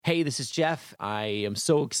Hey, this is Jeff. I am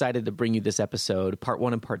so excited to bring you this episode. Part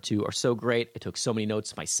 1 and Part 2 are so great. I took so many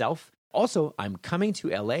notes myself. Also, I'm coming to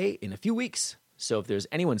LA in a few weeks. So if there's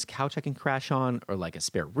anyone's couch I can crash on, or like a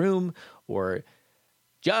spare room, or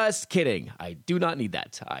just kidding, I do not need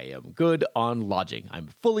that. I am good on lodging. I'm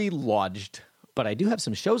fully lodged. But I do have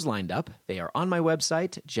some shows lined up. They are on my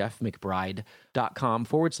website,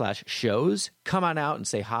 jeffmcbride.com/shows. Come on out and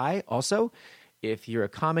say hi. Also, if you're a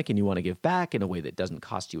comic and you want to give back in a way that doesn't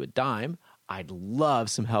cost you a dime, I'd love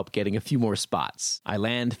some help getting a few more spots. I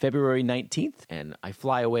land February 19th, and I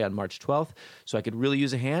fly away on March 12th, so I could really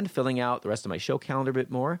use a hand filling out the rest of my show calendar a bit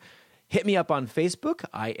more. Hit me up on Facebook.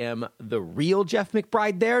 I am the real Jeff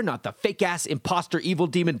McBride there, not the fake-ass imposter, evil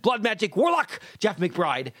demon, blood magic warlock Jeff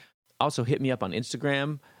McBride. Also, hit me up on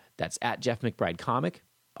Instagram. That's at Jeff McBride Comic.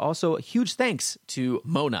 Also, a huge thanks to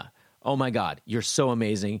Mona. Oh my God, you're so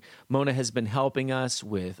amazing. Mona has been helping us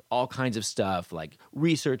with all kinds of stuff like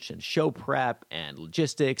research and show prep and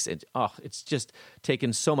logistics. It's just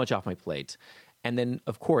taken so much off my plate. And then,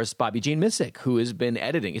 of course, Bobby Jean Missick, who has been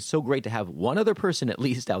editing. It's so great to have one other person at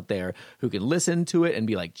least out there who can listen to it and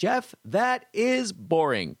be like, Jeff, that is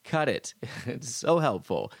boring. Cut it. It's so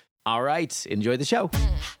helpful. All right, enjoy the show.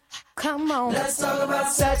 Come on, let's talk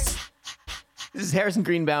about sex. This is Harrison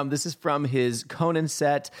Greenbaum. This is from his Conan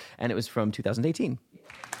set, and it was from 2018.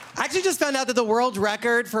 I actually just found out that the world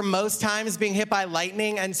record for most times being hit by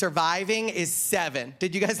lightning and surviving is 7.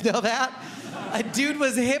 Did you guys know that? A dude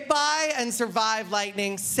was hit by and survived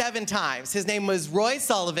lightning 7 times. His name was Roy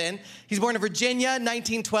Sullivan. He's born in Virginia,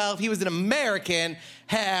 1912. He was an American.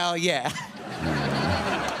 Hell yeah.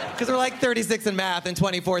 Because we're like 36 in math and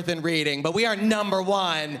 24th in reading, but we are number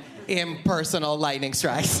 1 in personal lightning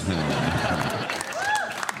strikes.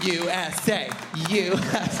 USA.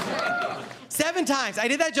 7 times. I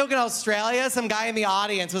did that joke in Australia. Some guy in the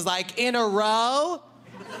audience was like, in a row?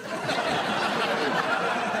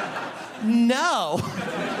 No.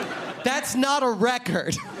 That's not a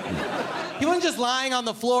record. He wasn't just lying on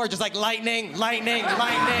the floor, just like lightning, lightning,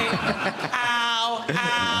 lightning. Ow,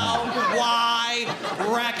 ow, why?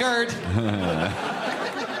 Record.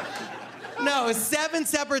 No, 7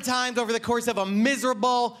 separate times over the course of a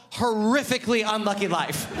miserable, horrifically unlucky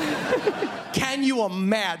life. Can you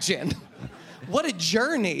imagine? What a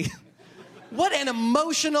journey. What an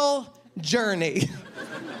emotional journey.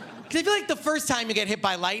 Because I feel like the first time you get hit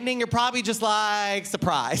by lightning, you're probably just like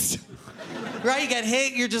surprised. Right? You get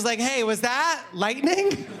hit, you're just like, hey, was that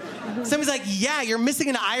lightning? Somebody's like, yeah, you're missing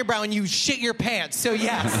an eyebrow and you shit your pants. So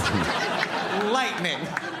yes, lightning.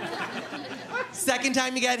 Second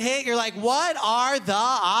time you get hit, you're like, what are the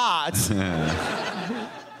odds?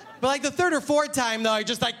 But like the third or fourth time, though, you're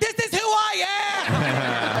just like, this is who I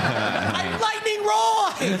am! I'm Lightning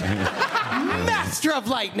Roy! Master of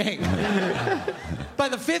lightning. By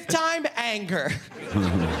the 5th time, anger.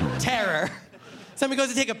 Terror. Somebody goes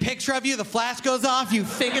to take a picture of you, the flash goes off, you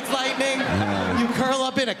think it's lightning, you curl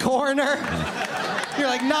up in a corner. You're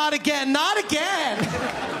like, not again, not again!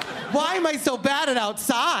 Why am I so bad at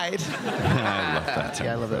outside? I love that.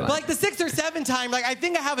 Yeah, I love that. But like the 6th or 7th time, like I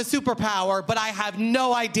think I have a superpower, but I have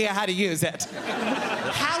no idea how to use it.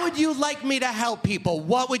 How would you like me to help people?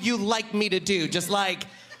 What would you like me to do? Just like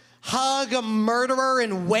hug a murderer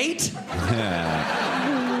and wait?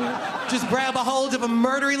 Just grab a hold of a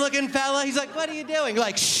murdery-looking fella. He's like, what are you doing? You're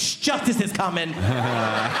like, shh, justice is coming.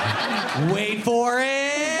 Wait for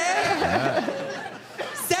it.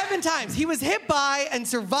 7 times. He was hit by and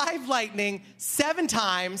survived lightning 7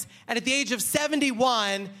 times, and at the age of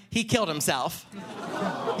 71, he killed himself.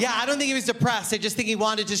 Yeah, I don't think he was depressed. I just think he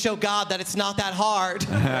wanted to show God that it's not that hard.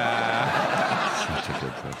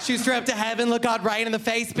 Shoot straight up to heaven, look God right in the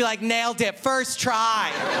face, be like, nailed it, first try.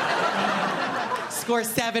 Score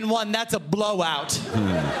 7-1, that's a blowout.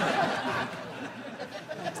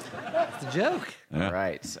 It's a joke. Yeah. All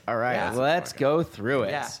right. Yeah. Let's go through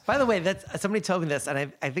it. Yeah. By the way, that's somebody told me this,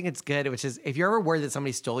 and I think it's good, which is if you're ever worried that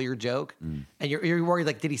somebody stole your joke, and you're worried,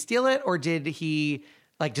 like, did he steal it, or did he,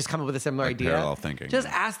 like, just come up with a similar idea? Parallel thinking. Just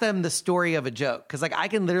ask them the story of a joke. Because, like, I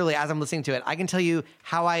can literally, as I'm listening to it, I can tell you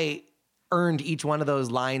how I earned each one of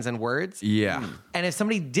those lines and words. Yeah. And if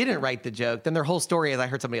somebody didn't write the joke, then their whole story is I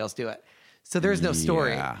heard somebody else do it. So there's no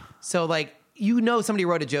story. Yeah. So, like, you know somebody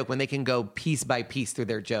wrote a joke when they can go piece by piece through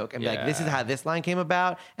their joke and be like, this is how this line came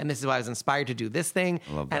about, and this is why I was inspired to do this thing,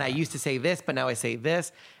 and I used to say this, but now I say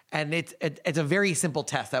this. And it's a very simple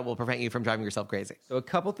test that will prevent you from driving yourself crazy. So a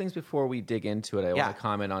couple things before we dig into it, I want to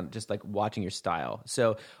comment on just like watching your style.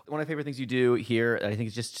 So one of my favorite things you do here, that I think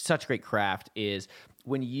is just such great craft, is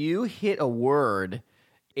when you hit a word,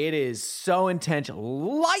 it is so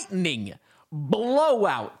intentional. Lightning,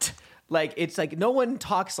 blowout, Like, it's like no one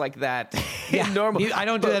talks like that in normal. I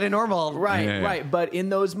don't do that in normal. Right, Yeah. right. But in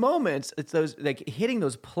those moments, it's those like hitting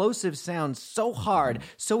those plosive sounds so hard,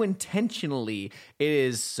 so intentionally. It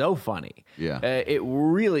is so funny. Yeah. It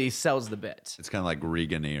really sells the bit. It's kind of like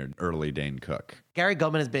Regan or early Dane Cook. Gary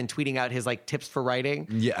Goldman has been tweeting out his like tips for writing.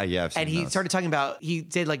 Yeah, I've seen And he those. started talking about, he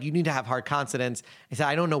said like, you need to have hard consonants. He said,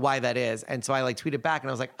 I don't know why that is. And so I like tweeted back and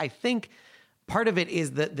I was like, I think part of it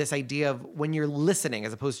is that this idea of when you're listening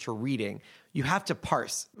as opposed to reading, you have to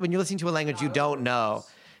parse. When you're listening to a language you don't know,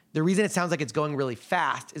 the reason it sounds like it's going really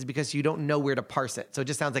fast is because you don't know where to parse it. So it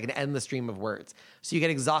just sounds like an endless stream of words. So you get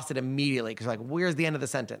exhausted immediately because you're like, where's the end of the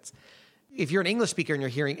sentence? If you're an English speaker and you're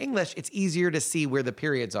hearing English, it's easier to see where the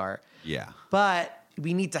periods are. Yeah. But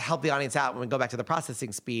we need to help the audience out when we go back to the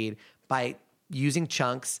processing speed by using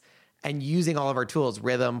chunks and using all of our tools,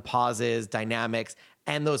 rhythm, pauses, dynamics,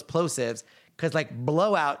 and those plosives. Because like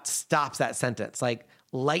blowout stops that sentence. Like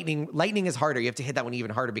lightning is harder. You have to hit that one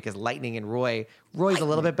even harder because lightning and Roy's a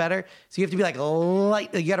little bit better. So you have to be like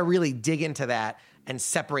light. You got to really dig into that and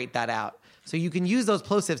separate that out. So you can use those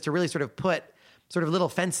plosives to really sort of put sort of little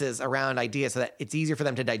fences around ideas so that it's easier for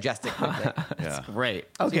them to digest it quickly. Yeah. Great.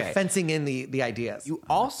 So Okay. you're fencing in the ideas. You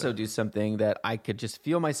also do something that I could just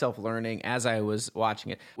feel myself learning as I was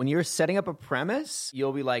watching it. When you're setting up a premise,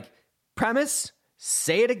 you'll be like, premise,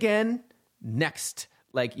 say it again, next.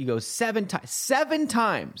 Like you go 7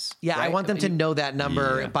 times. Yeah, I right? want them to know that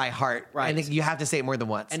number Yeah. by heart. Right. I think you have to say it more than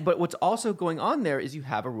once. But what's also going on there is you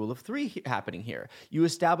have a rule of 3 happening here. You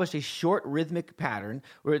establish a short rhythmic pattern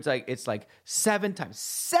where it's like 7 times.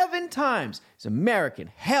 7 times. It's American.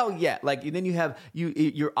 Hell yeah. Like then you have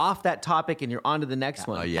you're off that topic and you're on to the next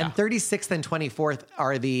one. Oh, yeah. And 36th and 24th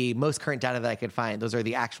are the most current data that I could find. Those are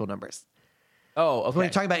the actual numbers. Oh, okay. When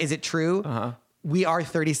you're talking about is it true? We are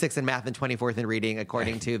 36th in math and 24th in reading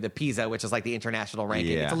according to the PISA, which is like the international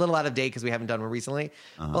ranking. Yeah. It's a little out of date because we haven't done one recently.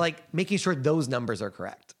 But like making sure those numbers are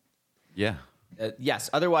correct. Yeah. Yes.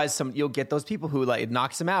 Otherwise, you'll get those people who like it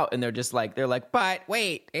knocks them out, and they're like, but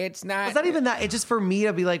wait, it's not. It's not even that. It's just for me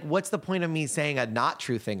to be like, what's the point of me saying a not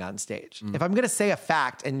true thing on stage? If I'm going to say a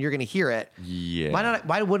fact and you're going to hear it, Yeah.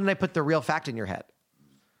 why wouldn't I put the real fact in your head?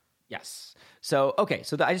 Yes. So okay.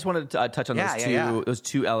 So I just wanted to touch on those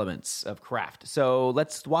two elements of craft. So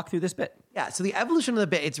let's walk through this bit. Yeah, so the evolution of the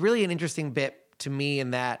bit, it's really an interesting bit to me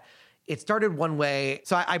in that it started one way.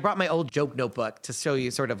 So I brought my old joke notebook to show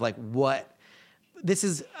you sort of like what, this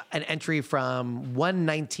is an entry from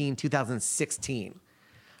 1/19/2016.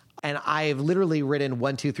 And I've literally written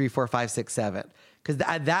 1, 2, 3, 4, 5, 6, 7. Because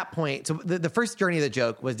at that point, so the first journey of the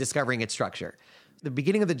joke was discovering its structure. The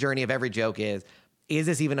beginning of the journey of every joke is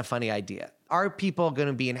this even a funny idea? Are people going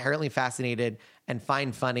to be inherently fascinated and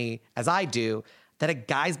find funny, as I do, that a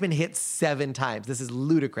guy's been hit 7 times? This is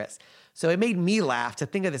ludicrous. So it made me laugh to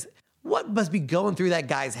think of this. What must be going through that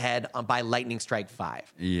guy's head by lightning strike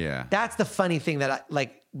 5? Yeah. That's the funny thing that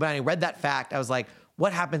when I read that fact, I was like,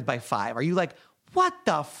 what happens by 5? Are you like, what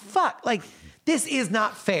the fuck? Like, this is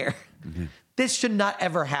not fair. This should not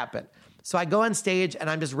ever happen. So I go on stage and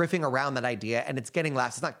I'm just riffing around that idea and it's getting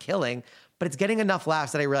laughs. It's not killing, but it's getting enough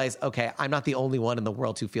laughs that I realize, okay, I'm not the only one in the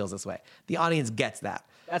world who feels this way. The audience gets that.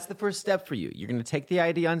 That's the first step for you. You're going to take the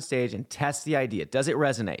idea on stage and test the idea. Does it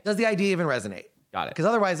resonate? Does the idea even resonate? Got it. Because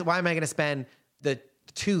otherwise, why am I going to spend the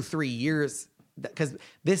 2-3 years? Because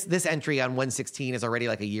this entry on 116 is already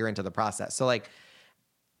like a year into the process. So like,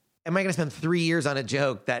 am I going to spend 3 years on a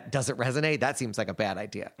joke that doesn't resonate? That seems like a bad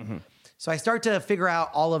idea. So I start to figure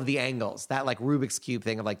out all of the angles, that like Rubik's Cube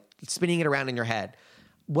thing of like spinning it around in your head.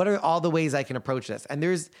 What are all the ways I can approach this? And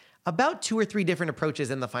there's about 2 or 3 different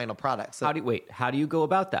approaches in the final product. So How do you go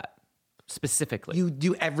about that specifically? you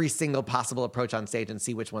do every single possible approach on stage and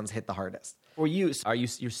see which ones hit the hardest. For you,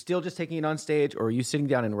 you're still just taking it on stage, or are you sitting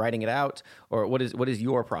down and writing it out, or what is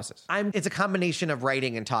your process? It's a combination of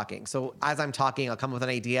writing and talking. So as I'm talking, I'll come up with an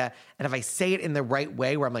idea. And if I say it in the right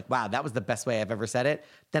way, where I'm like, wow, that was the best way I've ever said it,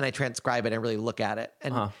 then I transcribe it and really look at it.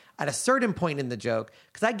 And at a certain point in the joke,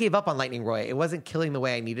 because I gave up on Lightning Roy, it wasn't killing the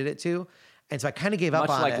way I needed it to. And so I kind of gave up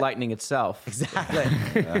Much on like it. lightning itself. Exactly.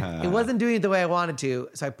 It wasn't doing it the way I wanted to.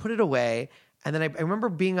 So I put it away. And then I remember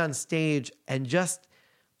being on stage and just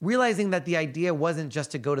realizing that the idea wasn't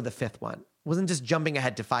just to go to the 5th one. It wasn't just jumping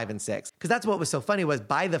ahead to 5 and 6. Because that's what was so funny was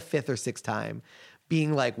by the 5th or 6th time,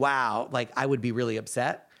 being like, wow, like I would be really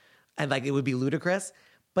upset. And like it would be ludicrous.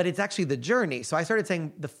 But it's actually the journey. So I started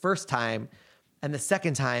saying the first time and the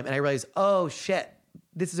second time. And I realized, oh shit,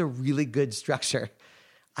 this is a really good structure.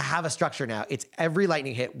 I have a structure now. It's every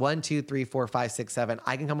lightning hit, 1, 2, 3, 4, 5, 6, 7.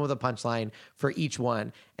 I can come up with a punchline for each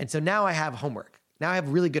one. And so now I have homework. Now I have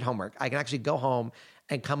really good homework. I can actually go home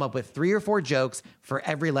and come up with 3 or 4 jokes for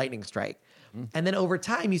every lightning strike. And then over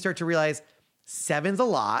time, you start to realize 7's a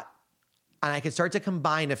lot, and I can start to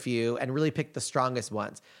combine a few and really pick the strongest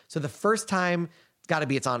ones. So the first time, it's got to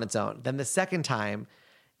be it's on its own. Then the second time,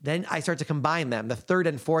 then I start to combine them. The third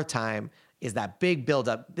and fourth time is that big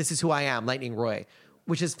buildup. This is who I am, Lightning Roy.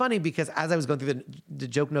 Which is funny because as I was going through the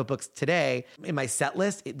joke notebooks today, in my set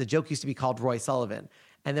list, the joke used to be called Roy Sullivan.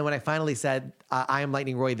 And then when I finally said, I am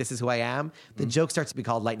Lightning Roy, this is who I am, the joke starts to be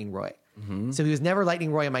called Lightning Roy. So he was never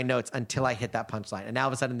Lightning Roy in my notes until I hit that punchline. And now all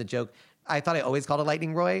of a sudden the joke, I thought I always called it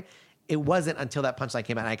Lightning Roy. It wasn't until that punchline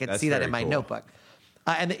came out. And I could see that in my notebook.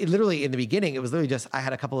 And it literally, in the beginning, it was literally just, I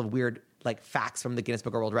had a couple of weird like facts from the Guinness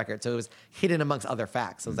Book of World Records. So it was hidden amongst other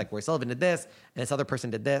facts. So it was like Roy Sullivan did this, and this other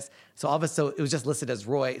person did this. So it was just listed as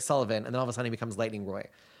Roy Sullivan, and then all of a sudden he becomes Lightning Roy.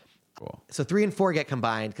 Cool. So 3 and 4 get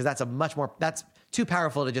combined because that's too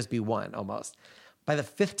powerful to just be one almost. By the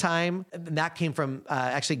 5th time, and that came from,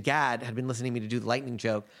 actually Gad had been listening to me to do the lightning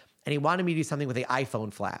joke, and he wanted me to do something with the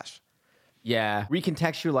iPhone flash. Yeah,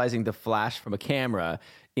 recontextualizing the flash from a camera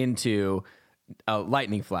into a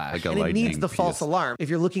lightning flash. Like a And it lightning needs the false piece. alarm. If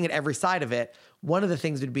you're looking at every side of it, one of the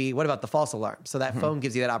things would be, what about the false alarm? So that phone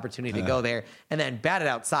gives you that opportunity to go there and then bat it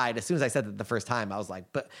outside. As soon as I said that the first time, I was like,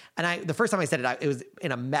 the first time I said it, it was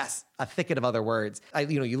in a mess, a thicket of other words.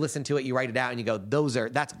 You listen to it, you write it out and you go,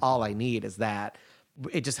 that's all I need is that.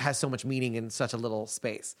 It just has so much meaning in such a little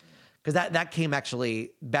space. Because that came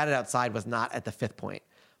actually, batted outside was not at the 5th point.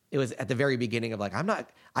 It was at the very beginning of like,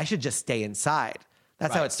 I should just stay inside.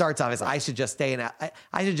 That's how it starts off. Is I should just stay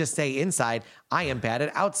I should just stay inside. I am bad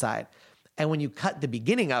at outside. And when you cut the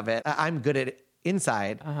beginning of it, I'm good at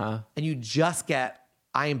inside, and you just get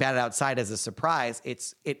I am bad at outside as a surprise.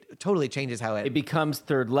 It totally changes how It becomes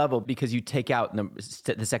third level because you take out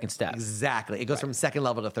the second step. Exactly. It goes from second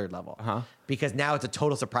level to third level because now it's a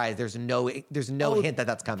total surprise. There's no hint that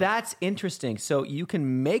that's coming. That's interesting. So you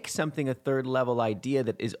can make something a third level idea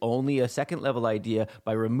that is only a second level idea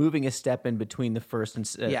by removing a step in between the first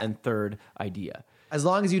and third idea. As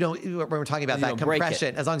long as you don't, when we're talking about that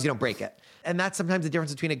compression, it. as long as you don't break it. And that's sometimes the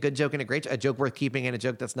difference between a good joke and a joke worth keeping and a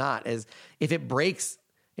joke that's not, is if it breaks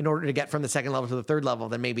in order to get from the second level to the third level,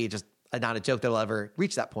 then maybe it's just not a joke that will ever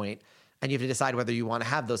reach that point. And you have to decide whether you want to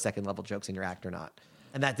have those second level jokes in your act or not.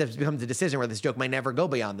 And that becomes a decision where this joke might never go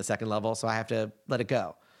beyond the second level, so I have to let it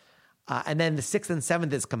go. And then the 6th and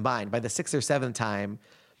 7th is combined. By the 6th or 7th time,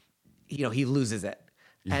 he loses it.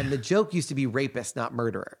 Yeah. And the joke used to be rapist, not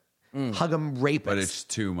murderer. Hug 'em rapist. But it's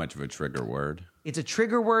too much of a trigger word. It's a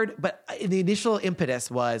trigger word, but the initial impetus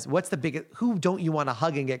was, what's the biggest, who don't you want to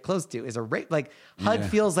hug and get close to? Is a rape, like hug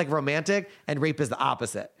feels like romantic and rape is the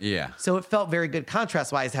opposite. Yeah. So it felt very good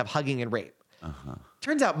contrast-wise to have hugging and rape.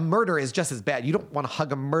 Turns out murder is just as bad. You don't want to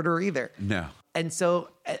hug a murderer either. No. And so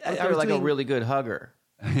I was like a really good hugger.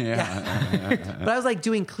 But I was like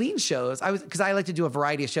doing clean shows. Because I like to do a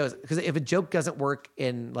variety of shows. Because if a joke doesn't work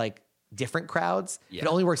in like different crowds, if it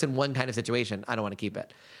only works in one kind of situation, I don't want to keep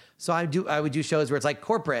it. So I would do shows where it's like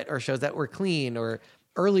corporate or shows that were clean or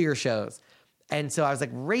earlier shows. And so I was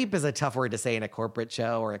like, rape is a tough word to say in a corporate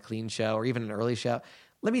show or a clean show or even an early show.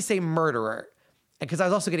 Let me say murderer. And because I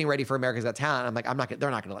was also getting ready for America's Got Talent, I'm like,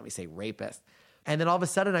 they're not going to let me say rapist. And then all of a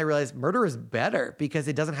sudden I realized murder is better because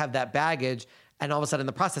it doesn't have that baggage. And all of a sudden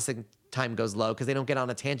the processing time goes low because they don't get on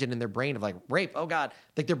a tangent in their brain of like rape. Oh God.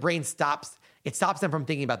 Like their brain stops. It stops them from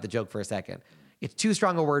thinking about the joke for a second. It's too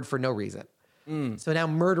strong a word for no reason. So now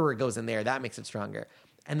murderer goes in there. That makes it stronger.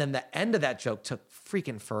 And then the end of that joke took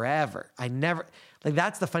freaking forever.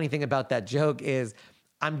 That's the funny thing about that joke is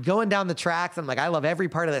I'm going down the tracks. I'm like, I love every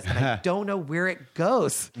part of this. And I don't know where it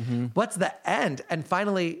goes. What's the end? And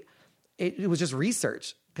finally, it was just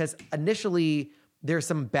research. Because initially, there's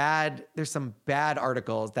some bad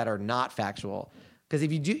articles that are not factual. Because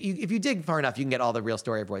if you dig far enough, you can get all the real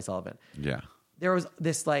story of Roy Sullivan. Yeah. There was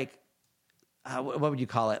this what would you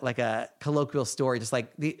call it? Like a colloquial story, just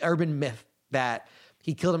like the urban myth that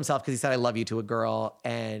he killed himself because he said, I love you to a girl,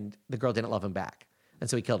 and the girl didn't love him back. And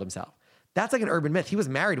so he killed himself. That's like an urban myth. He was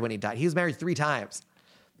married when he died. He was married 3 times.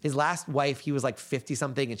 His last wife, he was like 50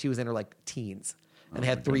 something and she was in her like teens and they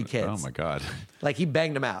had 3 kids. Oh my God. Like he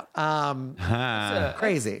banged them out.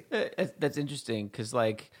 Crazy. That's interesting because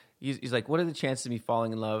like, he's like, what are the chances of me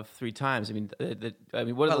falling in love 3 times? I mean,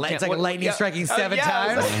 what are the it's like lightning striking 7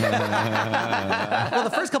 times. Well,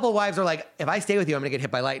 the first couple of wives are like, if I stay with you, I'm gonna get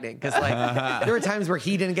hit by lightning. Because like there were times where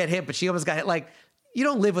he didn't get hit, but she almost got hit. Like you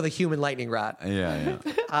don't live with a human lightning rod. Yeah.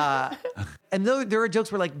 And there are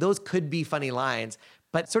jokes where like those could be funny lines,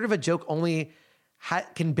 but sort of a joke only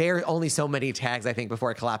can bear only so many tags, I think,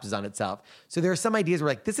 before it collapses on itself. So there are some ideas where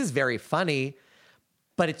like this is very funny.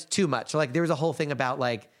 but it's too much. So like there was a whole thing about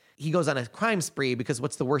like he goes on a crime spree because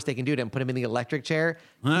what's the worst they can do to him? Put him in the electric chair.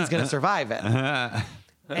 He's going to survive it.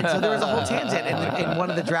 And so there was a whole tangent in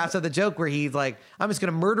one of the drafts of the joke where he's like, I'm just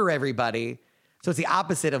going to murder everybody. So it's the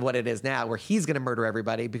opposite of what it is now, where he's going to murder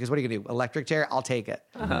everybody because what are you going to do? Electric chair? I'll take it.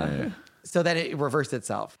 So then it reversed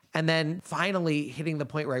itself. And then finally hitting the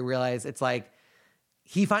point where I realized it's like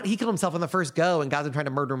he killed himself on the first go and God's been trying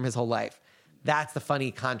to murder him his whole life. That's the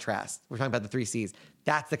funny contrast. We're talking about the 3 C's.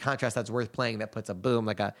 That's the contrast that's worth playing that puts a boom,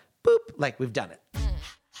 like a boop, like we've done it.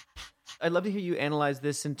 I'd love to hear you analyze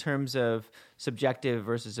this in terms of subjective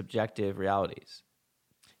versus objective realities.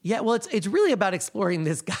 Yeah, well, it's really about exploring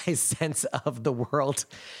this guy's sense of the world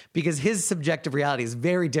because his subjective reality is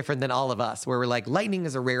very different than all of us, where we're like, lightning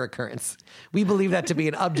is a rare occurrence. We believe that to be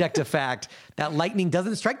an objective fact, that lightning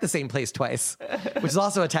doesn't strike the same place twice, which is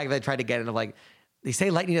also a tag that I tried to get in of like, they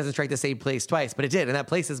say lightning doesn't strike the same place twice, but it did, and that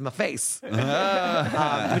place is my face, which is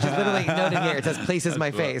literally noted here. It says, place is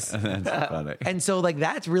my face. That's funny. And so, like,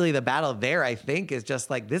 that's really the battle there, I think, is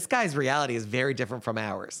just like, this guy's reality is very different from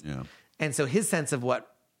ours. Yeah. And so his sense of what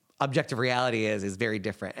objective reality is very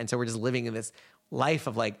different. And so we're just living in this life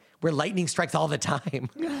of like, where lightning strikes all the time,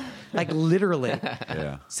 like literally.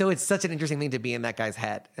 Yeah. So it's such an interesting thing to be in that guy's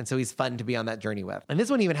head. And so he's fun to be on that journey with. And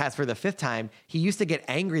this one even has for the 5th time, he used to get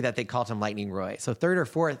angry that they called him Lightning Roy. So 3rd or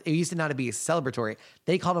 4th, it used to not be celebratory.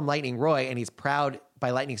 They called him Lightning Roy and he's proud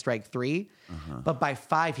by Lightning Strike 3. But by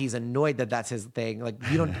 5, he's annoyed that that's his thing. Like,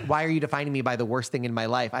 why are you defining me by the worst thing in my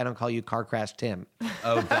life? I don't call you Car Crash Tim.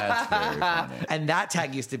 Oh, that's very funny. And that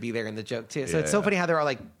tag used to be there in the joke too. So it's so funny how there are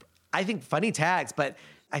like, I think funny tags, but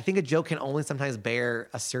I think a joke can only sometimes bear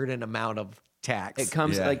a certain amount of tags. It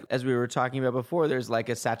comes like, as we were talking about before, there's like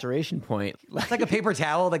a saturation point. It's like a paper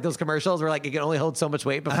towel, like those commercials where like it can only hold so much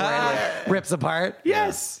weight before it like rips apart.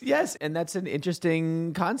 Yes. And that's an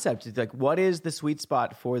interesting concept. It's like, what is the sweet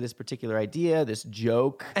spot for this particular idea, this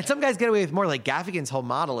joke? And some guys get away with more. Like Gaffigan's whole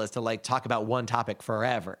model is to like talk about one topic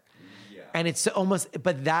forever. Yeah. And it's almost,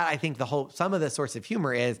 but that I think some of the source of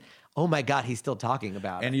humor is, oh my God, he's still talking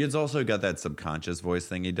about And it. he's also got that subconscious voice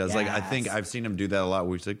thing he does. Like, I think Yes. I've seen him do that a lot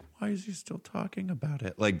where he's like, why is he still talking about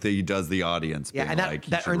it? Like, he does the audience. Yeah, being and that, like,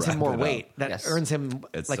 you that should earns him wrap more it weight. up. That Yes. earns him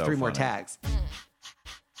It's like so 3 more funny. tags.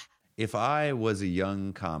 If I was a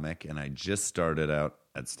young comic and I just started out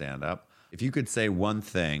at stand-up, if you could say one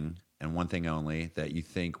thing and one thing only that you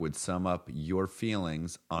think would sum up your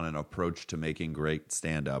feelings on an approach to making great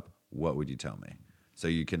stand-up, what would you tell me? So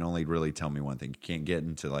you can only really tell me one thing. You can't get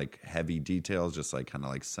into like heavy details, just like kind of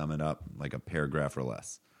like sum it up like a paragraph or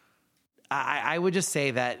less. I would just say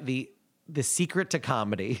that the secret to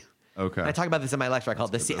comedy. Okay. And I talk about this in my lecture.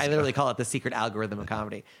 I literally call it the secret algorithm of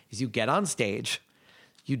comedy. Is you get on stage,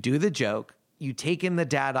 you do the joke, you take in the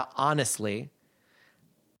data honestly,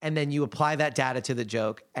 and then you apply that data to the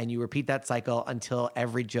joke, and you repeat that cycle until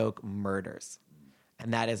every joke murders.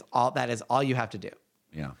 And that is all you have to do.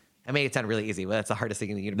 Yeah. I made it sound really easy, but that's the hardest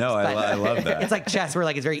thing in the universe. No, But I love that. It's like chess, where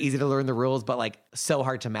like it's very easy to learn the rules, but like so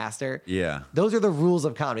hard to master. Yeah. Those are the rules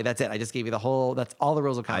of comedy. That's it. I just gave you that's all the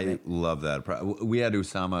rules of comedy. I love that. We had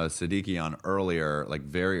Usama Siddiqui on earlier, like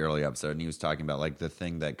very early episode, and he was talking about like the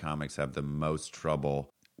thing that comics have the most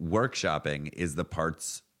trouble workshopping is the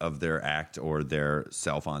parts of their act or their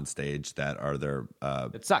self on stage that are their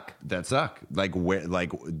That suck. like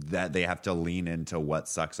that they have to lean into what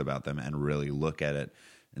sucks about them and really look at it,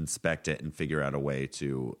 inspect it, and figure out a way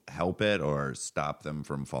to help it or stop them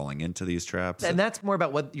from falling into these traps. And that's more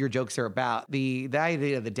about what your jokes are about. The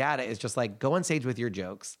idea of the data is just like go on stage with your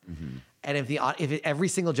jokes, and if every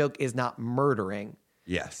single joke is not murdering,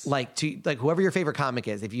 yes, like whoever your favorite comic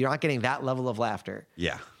is, if you're not getting that level of laughter,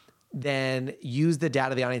 yeah, then use the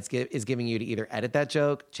data the audience is giving you to either edit that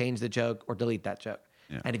joke, change the joke, or delete that joke.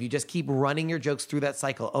 Yeah. And if you just keep running your jokes through that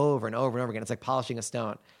cycle over and over and over again, it's like polishing a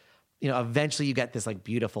stone. Eventually you get this like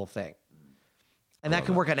beautiful thing. And that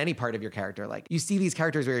can work on any part of your character. Like you see these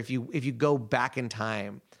characters where if you go back in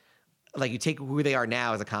time, like you take who they are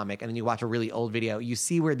now as a comic and then you watch a really old video, you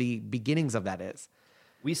see where the beginnings of that is.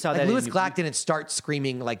 We saw Like that Lewis in, Glack didn't start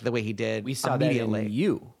screaming like the way he did we saw immediately. that in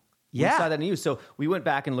you. Yeah. We saw that in you. So we went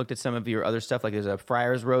back and looked at some of your other stuff. Like there's a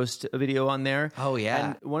Friars Roast video on there. Oh, yeah.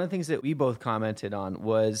 And one of the things that we both commented on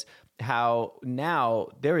was how now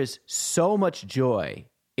there is so much joy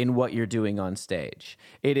in what you're doing on stage.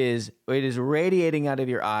 It is radiating out of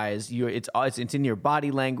your eyes. It's in your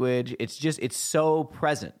body language. It's so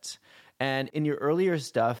present. And in your earlier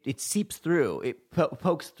stuff, it seeps through, it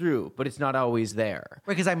pokes through, but it's not always there.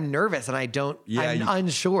 Because I'm nervous and I'm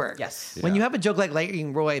unsure. Yes. When Yeah. you have a joke like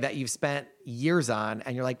Lightning Roy that you've spent years on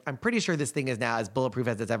and you're like, I'm pretty sure this thing is now as bulletproof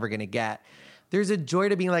as it's ever going to get. there's a joy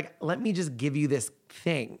to being like, let me just give you this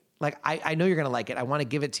thing. Like, I know you're going to like it. I want to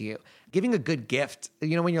give it to you. Giving a good gift,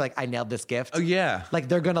 you know, when you're like, I nailed this gift. Oh, yeah. Like,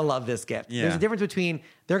 they're going to love this gift. Yeah. There's a difference between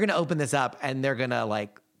they're going to open this up and they're going to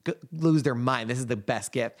like lose their mind. This is the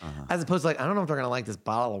best gift. As opposed to like, I don't know if they're going to like this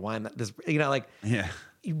bottle of wine. This, you know, like, Yeah.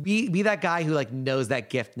 be that guy who like knows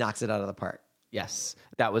that gift knocks it out of the park. Yes,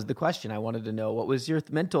 that was the question. I wanted to know, what was your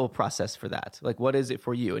mental process for that? Like, what is it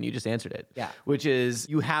for you? And you just answered it. Yeah. Which is,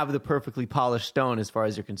 you have the perfectly polished stone as far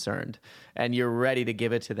as you're concerned, and you're ready to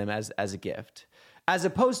give it to them as a gift. As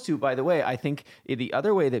opposed to, by the way, I think the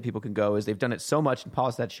other way that people can go is they've done it so much and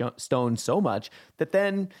polished that stone so much that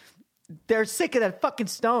then they're sick of that fucking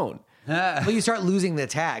stone. But you start losing the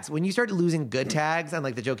tags. When you start losing good tags and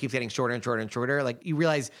like the joke keeps getting shorter and shorter and shorter, like you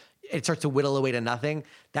realize it starts to whittle away to nothing.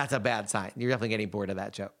 That's a bad sign. You're definitely getting bored of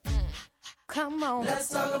that joke. Come on, let's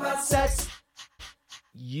talk about sex.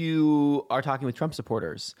 You are talking with Trump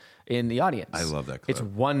supporters in the audience. I love that clip. It's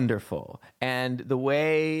wonderful. And the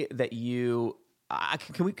way that you...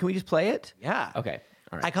 can we just play it? Yeah. Okay.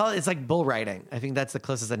 All right. I call it's like bull riding. I think that's the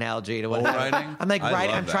closest analogy to what Bull riding? I'm like I riding.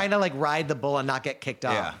 love I'm that. trying to like ride the bull and not get kicked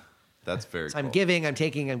off. Yeah. That's very So cool. I'm giving, I'm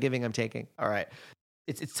taking, I'm giving, I'm taking. All right.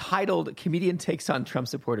 It's titled "Comedian Takes on Trump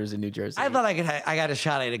Supporters in New Jersey." I thought I got a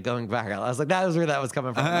shot at it going viral. I was like, that was where that was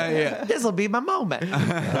coming from. Yeah. This will be my moment.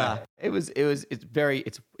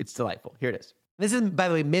 it's delightful. Here it is. This is, by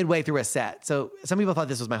the way, midway through a set. So some people thought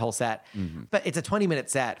this was my whole set, Mm-hmm. but it's a 20-minute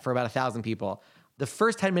set for about 1,000 people. The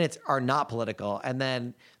first 10 minutes are not political. And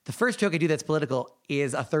then the first joke I do that's political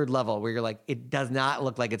is a third level where you're like, it does not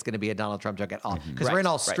look like it's going to be a Donald Trump joke at all. Because we're in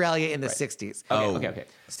Australia in the 60s. Okay.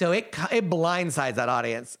 So it blindsides that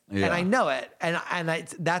audience. Yeah. And I know it. And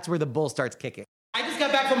that's where the bull starts kicking. I just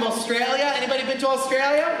got back from Australia. Anybody been to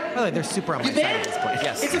Australia? By the way, they're super on my You side been? at this point.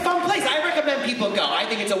 Yes. It's a fun place. I recommend people go. I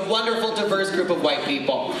think it's a wonderful, diverse group of white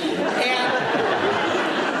people. And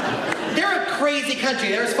they're a crazy country.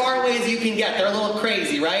 They're as far away as you can get. They're a little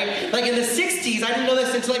crazy, right? Like in the 60s, I didn't know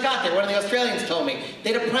this until I got there. One of the Australians told me.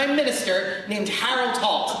 They had a prime minister named Harold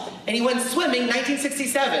Holt. And he went swimming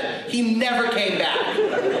 1967. He never came back.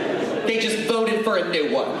 They just voted for a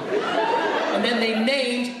new one. And then they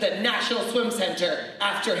named the National Swim Center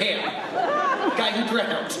after him. Guy who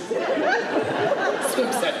drowned.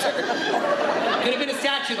 Swim Center. Could have been a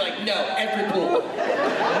statue like, no, every pool.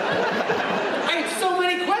 I had so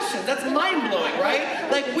many questions. That's mind-blowing, right?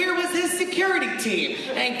 Like, where was his security team?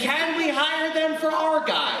 And can we hire them for our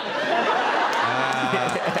guy?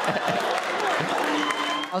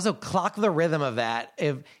 Also, clock the rhythm of that.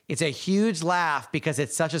 If it's a huge laugh because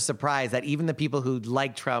it's such a surprise that even the people who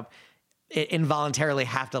like Trump involuntarily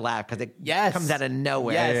have to laugh because it comes out of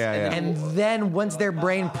nowhere. Yes. Yeah. And then once their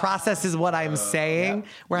brain processes what I'm saying,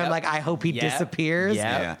 where I'm like, I hope he disappears,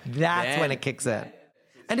 Yep. that's when it kicks in.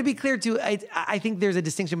 And to be clear, too, I think there's a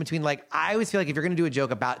distinction between, like, I always feel like if you're going to do a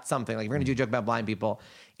joke about something, like if you're going to do a joke about blind people,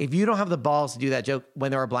 if you don't have the balls to do that joke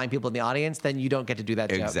when there are blind people in the audience, then you don't get to do that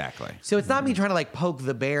joke. Exactly. So it's not me trying to, like, poke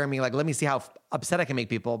the bear and me, like, let me see how upset I can make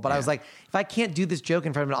people. But I was like, if I can't do this joke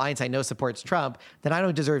in front of an audience I know supports Trump, then I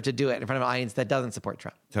don't deserve to do it in front of an audience that doesn't support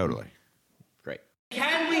Trump. Totally. Great.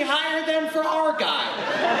 Can we hire them for our guy?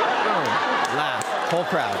 Laugh. Whole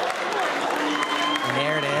crowd. And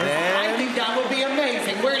there it is. I think that would be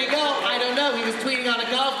amazing. Where'd he go? I don't know. He was tweeting on a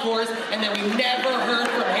golf course, and then we never heard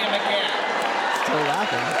from him again. Still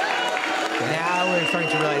laughing. Now we're starting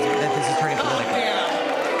to realize that this is turning Oh, political. damn.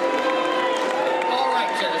 All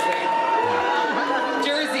right, Jersey.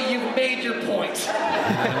 Jersey, you've made your point.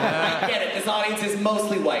 I get it. This audience is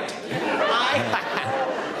mostly white.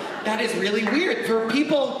 That is really weird. For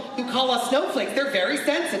people who call us snowflakes, they're very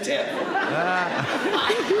sensitive.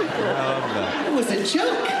 It was a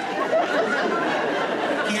joke.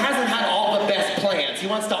 He hasn't had all the best plans. He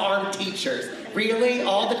wants to arm teachers. Really?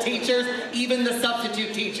 All the teachers? Even the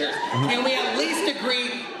substitute teachers? Can we at least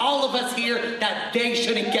agree, all of us here, that they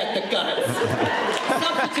shouldn't get the guns?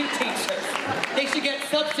 Substitute teachers. They should get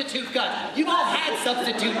substitute guns. You've all had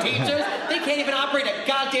substitute teachers. They can't even operate a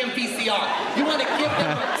goddamn VCR. You want to give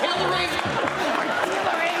them artillery?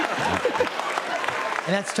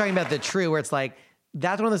 And that's talking about the true, where it's like,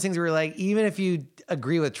 that's one of those things where you're like, even if you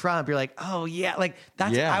agree with Trump, you're like, oh yeah, like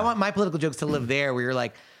that's, Yeah. I want my political jokes to live there, where you're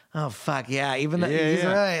like, oh fuck yeah, even though he's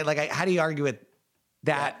right. Like, how do you argue with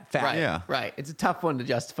that fact? Right. Yeah. Right. It's a tough one to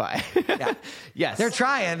justify. Yeah. Yes. They're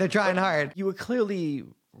trying hard. You were clearly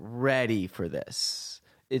ready for this.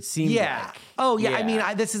 It seemed Yeah. like. Oh yeah. I mean,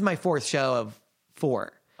 this is my fourth show of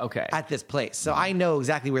 4. Okay. At this place, so I know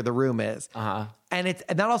exactly where the room is. And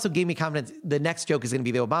that also gave me confidence. The next joke is going to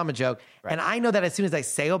be the Obama joke. Right. And I know that as soon as I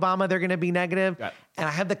say Obama, they're going to be negative. Right. And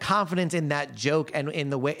I have the confidence in that joke and in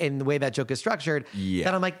the way that joke is structured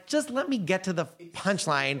that I'm like, just let me get to the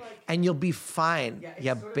punchline and you'll be fine.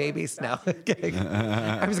 Yeah, babies. No. I'm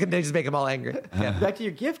just going to just make them all angry. Yeah. Back to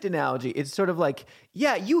your gift analogy, it's sort of like,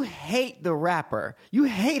 yeah, you hate the wrapper. You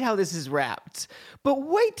hate how this is wrapped. But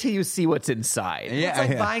wait till you see what's inside. Yeah, it's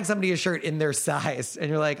like buying somebody a shirt in their size and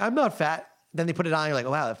you're like, I'm not fat. Then they put it on, you're like,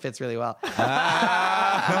 oh, wow, that fits really well.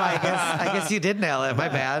 I guess you did nail it. My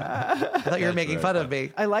bad. I thought you were making fun of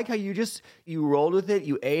me. I like how you rolled with it.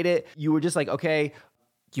 You ate it. You were just like, okay,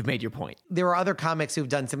 you've made your point. There are other comics who've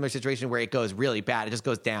done similar situations where it goes really bad. It just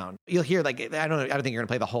goes down. You'll hear like, I don't think you're going to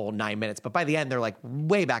play the whole 9 minutes, but by the end, they're like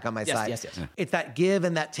way back on my side. Yes. It's that give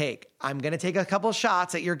and that take. I'm going to take a couple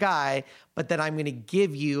shots at your guy, but then I'm going to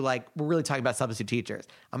give you like, we're really talking about substitute teachers.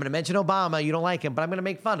 I'm going to mention Obama. You don't like him, but I'm going to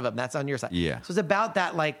make fun of him. That's on your side. Yeah. So it's about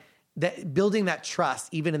that, like that building that trust,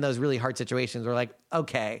 even in those really hard situations where like,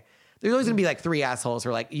 okay, there's always going to be like three assholes who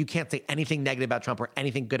are like, you can't say anything negative about Trump or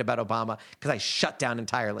anything good about Obama because I shut down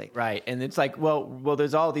entirely. Right. And it's like, well,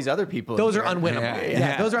 there's all these other people. Those are unwinnable.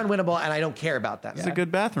 Yeah, those are unwinnable, and I don't care about them. It's a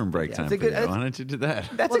good bathroom break time for you. Why don't you do that?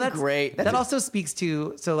 That's great. That also speaks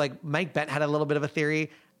to, so like Mike Bent had a little bit of a theory,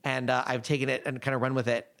 and I've taken it and kind of run with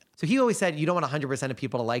it. So he always said, you don't want 100% of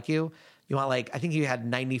people to like you. You want like, I think you had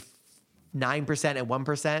 99% and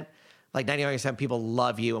 1%. Like 99% of people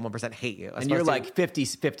love you and 1% hate you. And you're like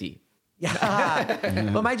 50-50.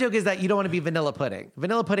 Yeah. But my joke is that you don't want to be vanilla pudding.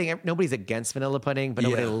 Vanilla pudding, nobody's against vanilla pudding, but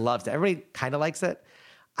nobody loves it. Everybody kind of likes it.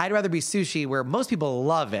 I'd rather be sushi where most people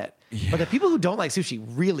love it. But the people who don't like sushi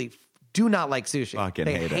really do not like sushi.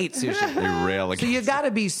 They hate sushi. They rail against So you got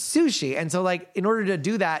to be sushi. And so like in order to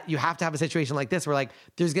do that, you have to have a situation like this where like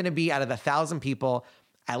there's going to be out of 1,000 people,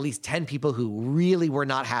 at least 10 people who really were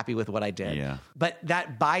not happy with what I did. Yeah. But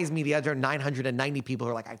that buys me the other 990 people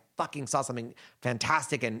who are like, I fucking saw something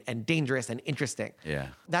fantastic and dangerous and interesting. Yeah.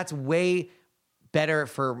 That's way better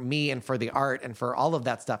for me and for the art and for all of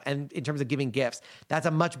that stuff. And in terms of giving gifts, that's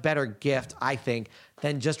a much better gift, I think,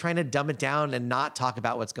 than just trying to dumb it down and not talk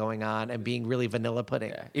about what's going on and being really vanilla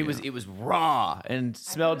pudding. Yeah. It was raw and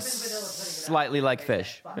smelled slightly like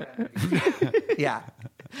fish. Yeah.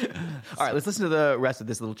 All right, let's listen to the rest of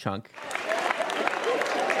this little chunk.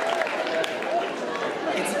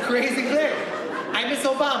 It's crazy clear. I miss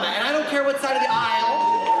Obama, and I don't care what side of the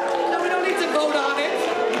aisle. No, we don't need to vote on it.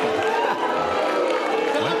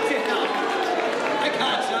 I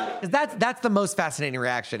gotcha. 'Cause that's the most fascinating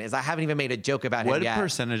reaction is I haven't even made a joke about him yet. What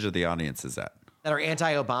percentage of the audience is that? That are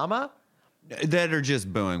anti-Obama? That are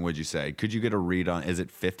just booing, would you say? Could you get a read on, is it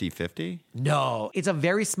 50-50? No. It's a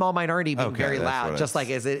very small minority being very loud, just like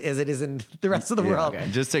as it is in the rest of the world. Okay.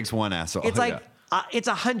 It just takes one asshole. It's like, it's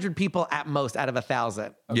 100 people at most out of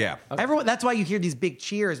 1,000. Okay. Yeah. Okay. Everyone. That's why you hear these big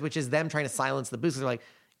cheers, which is them trying to silence the boosters. They're like,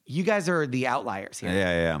 you guys are the outliers here.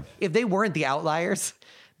 Yeah. If they weren't the outliers,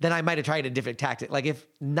 then I might have tried a different tactic. Like if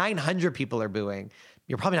 900 people are booing,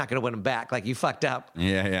 you're probably not going to win them back. Like you fucked up.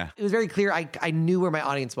 Yeah. It was very clear. I knew where my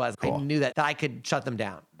audience was. Cool. I knew that I could shut them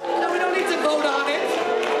down. No, we don't need to vote on it.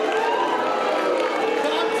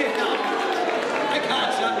 Calm down. I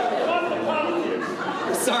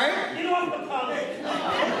gotcha. Sorry? You don't want the comic.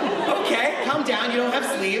 Okay, calm down. You don't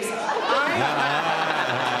have sleeves.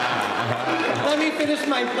 Let me finish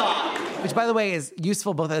my thought. Which, by the way, is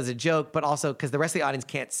useful both as a joke, but also because the rest of the audience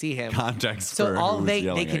can't see him. Context. So for all who's they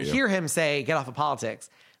yelling can at you. hear him say, "Get off of politics,"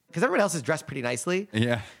 because everyone else is dressed pretty nicely.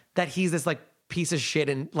 Yeah. That he's this like piece of shit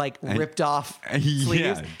and like ripped off Yeah,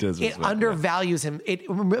 sleeves. it does It as well, undervalues him. It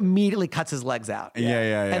immediately cuts his legs out.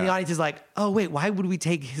 Yeah. And the audience is like, "Oh wait, why would we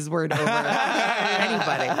take his word over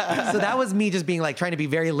anybody?" So that was me just being like trying to be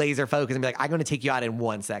very laser focused and be like, "I'm going to take you out in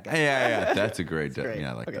 1 second." Yeah. That's a great joke.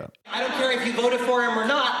 Yeah, I like that. I don't care if you voted for him or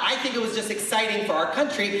not. I think it was just exciting for our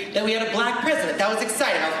country that we had a black president. That was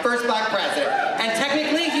exciting, our first black president. And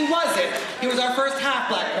technically, he wasn't. He was our first half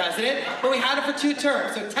black president, but we had him for 2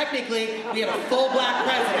 terms. So technically, we have a full black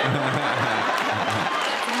president.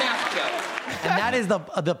 It's a math joke. And that is the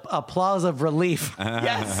applause of relief.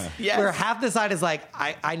 Yes. Where half the side is like,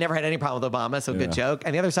 I never had any problem with Obama, so good joke.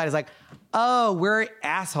 And the other side is like, oh, we're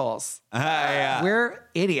assholes. Yeah. We're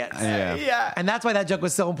idiots. Yeah. And that's why that joke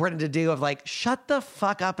was so important to do of like, shut the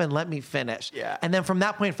fuck up and let me finish. Yeah. And then from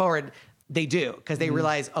that point forward, they do, because they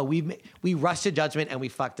realize, oh, we rushed to judgment and we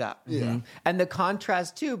fucked up. Yeah. And the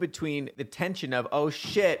contrast, too, between the tension of, oh,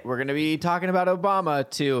 shit, we're going to be talking about Obama,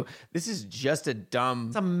 to this is just a dumb...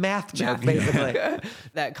 It's a math joke, basically.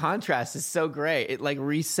 That contrast is so great. It, like,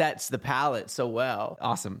 resets the palette so well.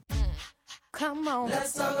 Awesome. Come on.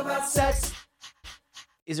 Let's talk about sex.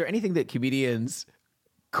 Is there anything that comedians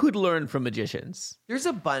could learn from magicians? There's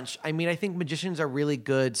a bunch. I mean, I think magicians are really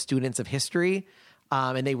good students of history,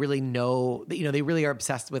 and they really know, they really are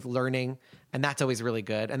obsessed with learning, and that's always really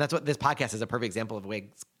good. And that's what this podcast is a perfect example of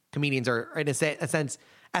way comedians are, in a sense,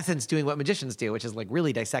 doing what magicians do, which is like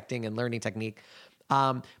really dissecting and learning technique.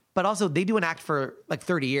 But also, they do an act for like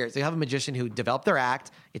 30 years. They have a magician who developed their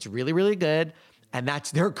act. It's really, really good, and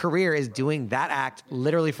that's their career is doing that act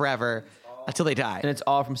literally forever until they die. And it's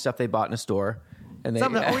all from stuff they bought in a store. And they,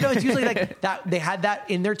 It's usually like that. They had that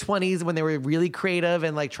in their 20s when they were really creative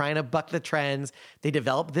and like trying to buck the trends. They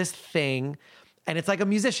developed this thing, and it's like a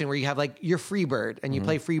musician where you have like your Freebird and you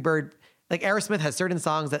play Freebird. Like Aerosmith has certain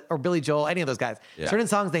songs or Billy Joel, any of those guys, certain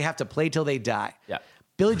songs they have to play till they die. Yeah.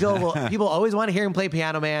 Billy Joel people always want to hear him play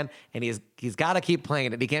Piano Man, and he's got to keep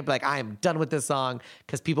playing it. He can't be like, I am done with this song,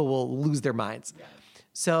 because people will lose their minds. Yeah.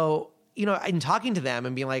 So, in talking to them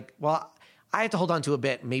and being like, well, I have to hold on to a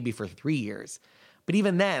bit maybe for 3 years. But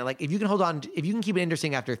even then, like if you can keep it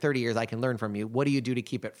interesting after 30 years, I can learn from you. What do you do to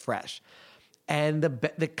keep it fresh? And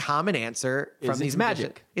the common answer from these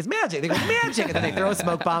magic. It's magic. They go, magic. And then they throw a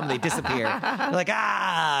smoke bomb and they disappear. They're like,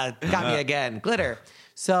 got me again. Glitter.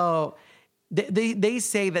 So they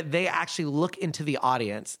say that they actually look into the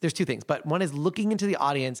audience. There's two things, but one is looking into the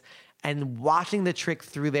audience and watching the trick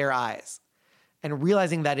through their eyes and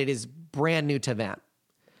realizing that it is brand new to them.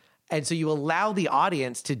 And so you allow the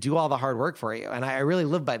audience to do all the hard work for you. And I really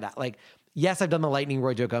live by that. Like, yes, I've done the lightning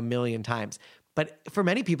rod joke a million times, but for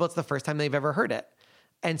many people, it's the first time they've ever heard it.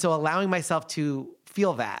 And so allowing myself to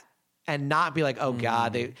feel that and not be like, oh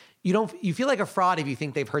God, you feel like a fraud if you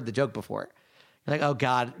think they've heard the joke before. You're like, oh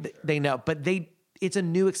God, they know, but it's a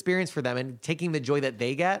new experience for them, and taking the joy that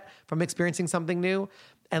they get from experiencing something new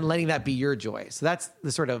and letting that be your joy. So that's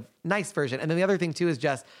the sort of nice version. And then the other thing too is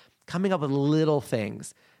just coming up with little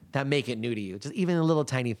things that make it new to you. Just even a little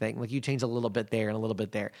tiny thing. Like you change a little bit there and a little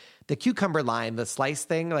bit there. The cucumber line, the slice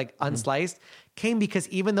thing, like unsliced, came because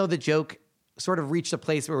even though the joke sort of reached a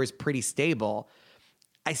place where it was pretty stable,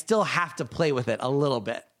 I still have to play with it a little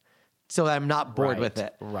bit so I'm not bored with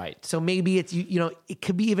it. Right. So maybe it's, it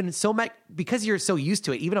could be even because you're so used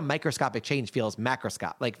to it, even a microscopic change feels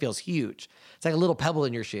feels huge. It's like a little pebble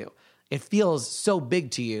in your shoe. It feels so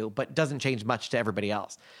big to you, but doesn't change much to everybody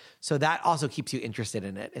else. So that also keeps you interested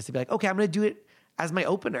in it, is to be like, okay, I'm going to do it as my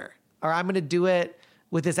opener, or I'm going to do it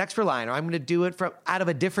with this extra line, or I'm going to do it out of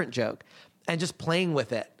a different joke, and just playing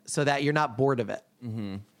with it so that you're not bored of it.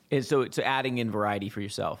 Mm-hmm. And so adding in variety for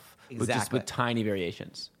yourself, with tiny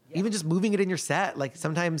variations. Yeah. Even just moving it in your set. Like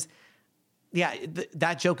sometimes,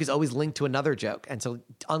 that joke is always linked to another joke, and so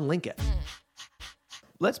unlink it.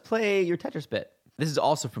 Let's play your Tetris bit. This is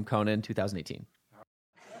also from Conan 2018.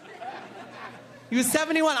 He was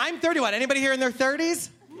 71. I'm 31. Anybody here in their 30s?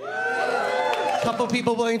 Couple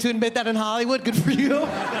people willing to admit that in Hollywood. Good for you.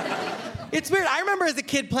 It's weird. I remember as a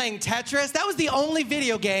kid playing Tetris. That was the only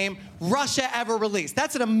video game Russia ever released.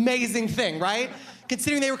 That's an amazing thing, right?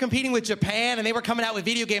 Considering they were competing with Japan and they were coming out with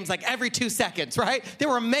video games like every 2 seconds, right? They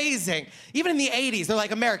were amazing. Even in the 80s, they're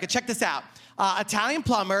like, America, check this out. Italian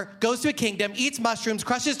plumber goes to a kingdom, eats mushrooms,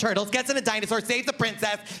 crushes turtles, gets in a dinosaur, saves a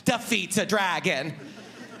princess, defeats a dragon.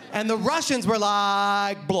 And the Russians were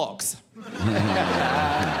like, blocks.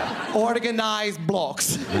 Organized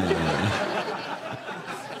blocks.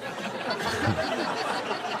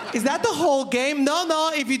 Is that the whole game?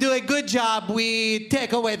 No, if you do a good job, we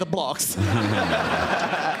take away the blocks.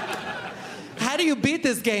 How do you beat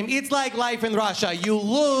this game? It's like life in Russia. You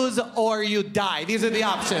lose or you die. These are the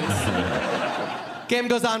options. Game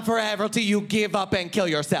goes on forever till you give up and kill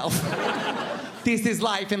yourself. This is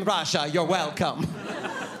life in Russia. You're welcome.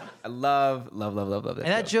 I love that. And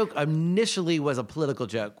that joke initially was a political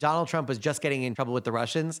joke. Donald Trump was just getting in trouble with the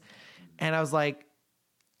Russians. And I was like,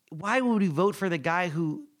 why would we vote for the guy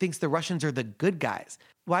who thinks the Russians are the good guys?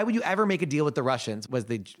 Why would you ever make a deal with the Russians was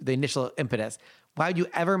the initial impetus. Why would you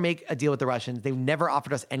ever make a deal with the Russians? They've never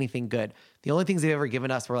offered us anything good. The only things they've ever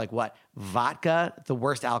given us were like what? Vodka, the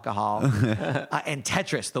worst alcohol, and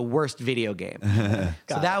Tetris, the worst video game.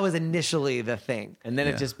 So that was initially the thing. And then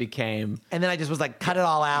it just became... And then I just was like, cut it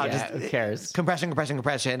all out. Yeah, just who cares? Compression.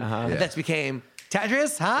 That became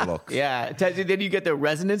Tetris, huh? Look. Yeah. Then you get the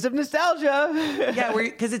resonance of nostalgia. Yeah,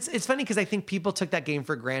 because it's funny because I think people took that game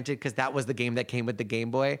for granted because that was the game that came with the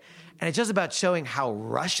Game Boy. And it's just about showing how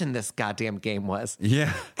Russian this goddamn game was.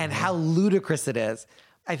 Yeah. And how ludicrous it is.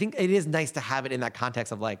 I think it is nice to have it in that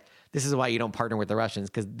context of like, this is why you don't partner with the Russians,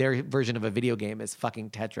 because their version of a video game is fucking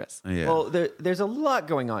Tetris. Yeah. Well, there's a lot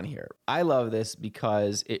going on here. I love this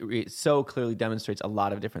because it so clearly demonstrates a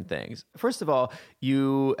lot of different things. First of all,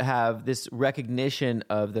 you have this recognition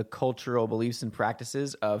of the cultural beliefs and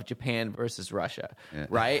practices of Japan versus Russia,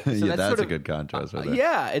 right? So Yeah, that's sort a of- good contrast right there.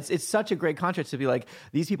 Yeah, it's such a great contrast to be like,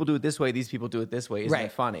 these people do it this way, these people do it this way. Isn't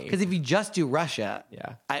it funny? Because if you just do Russia,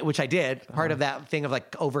 Yeah. which I did, part of that thing of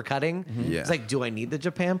like overcutting, Yeah. it's like, do I need the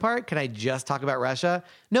Japan part? Can I just talk about Russia?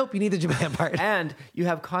 Nope, you need the Japan part. And you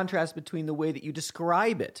have contrast between the way that you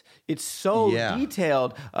describe it. It's so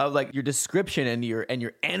detailed, like your description and your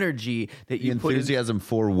energy that The you put in. enthusiasm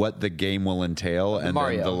for what the game will entail, and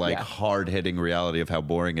Mario, then the like yeah. hard hitting reality of how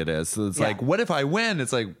boring it is. So it's like, what if I win?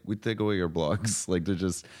 It's like, we take away your blocks. Like to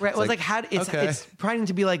just Right. Well, it's like how it's trying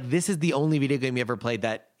to be like, this is the only video game you ever played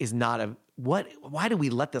that is not a why do we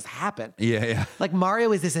let this happen? Yeah. Like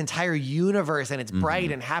Mario is this entire universe and it's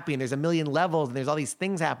bright and happy and there's a million levels and there's all these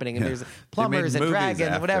things happening and there's plumbers and movies dragons and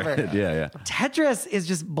after whatever. it. Yeah. Tetris is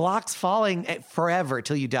just blocks falling forever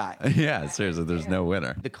till you die. Yeah, seriously, there's no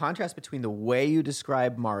winner. The contrast between the way you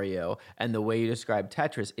describe Mario and the way you describe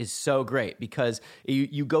Tetris is so great because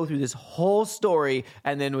you go through this whole story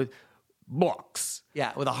and then with blocks.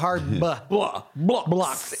 Yeah, with a hard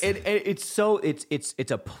blocks.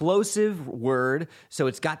 It's a plosive word, so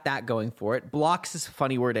it's got that going for it. Blocks is a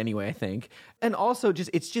funny word anyway, I think, and also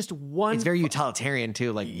it's just one. It's very utilitarian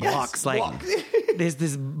too, like blocks. Like there's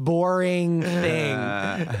this boring thing.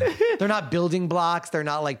 They're not building blocks. They're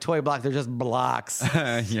not like toy blocks. They're just blocks.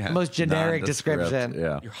 Yeah, Most generic nondescript, description.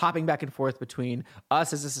 Yeah. You're hopping back and forth between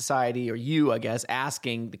us as a society, or you, I guess,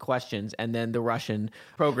 asking the questions, and then the Russian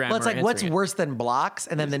programmer. Well, it's like, what's answering it. worse than blocks?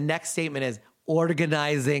 And then the next statement is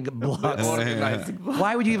organizing blocks.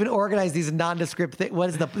 Why would you even organize these nondescript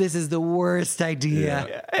things? This is the worst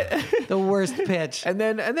idea. The worst pitch. And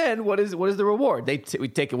then what is the reward? We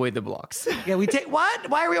take away the blocks. Yeah, we take what?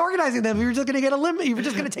 Why are we organizing them? We were just going to get a limit. You were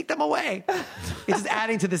just going to take them away. It's just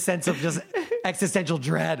adding to the sense of just existential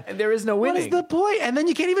dread. And there is no winning. What is the point? And then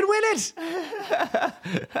you can't even win it.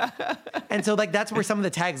 And so like that's where some of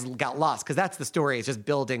the tags got lost because that's the story. It's just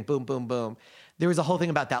building, boom, boom, boom. There was a whole thing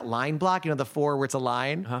about that line block, the 4 where it's a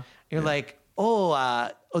line. You're like,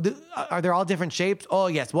 are they all different shapes? Oh,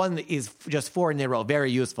 yes. One is just 4 in a row. Very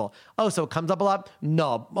useful. Oh, so it comes up a lot?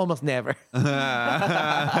 No, almost never. And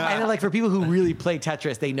then, like for people who really play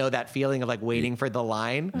Tetris, they know that feeling of like waiting for the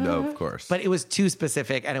line. No, of course. But it was too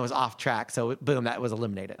specific and it was off track. So boom, that was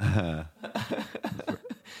eliminated.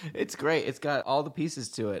 It's great. It's got all the pieces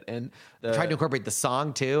to it, and Tried to incorporate the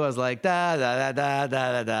song too. I was like, da da da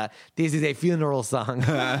da da da. This is a funeral song.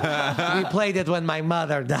 We played it when my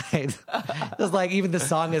mother died. It was like even the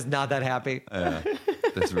song is not that happy.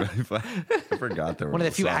 That's really fun. I forgot there was One of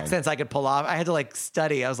the few song. accents I could pull off. I had to like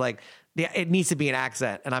study. I was like, yeah, it needs to be an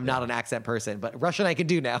accent, and I'm not an accent person, but Russian I can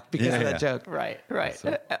do now because of that joke. right.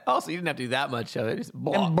 Also, you didn't have to do that much of it. Just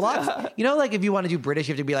And blocks, like if you want to do British,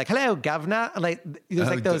 you have to be like, "Hello, governor." Like there's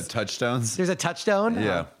like those touchstones. There's a touchstone.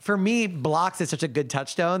 Yeah. For me, blocks is such a good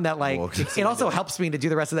touchstone that like Blocks. it also helps me to do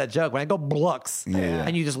the rest of that joke. When I go blocks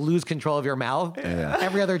and you just lose control of your mouth. Yeah.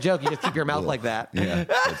 Every other joke, you just keep your mouth like that. Yeah,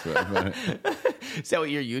 that's right. Is that what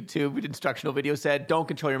your YouTube instructional video said? Don't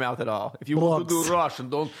control your mouth at all. If you want to Blocks. do Russian,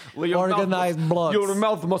 don't let your Organize blocks. Your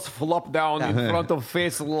mouth must flop down in front of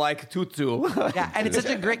face like tutu. Yeah, and it's such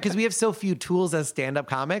a great because we have so few tools as stand-up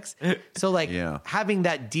comics. So like having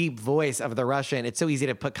that deep voice of the Russian, it's so easy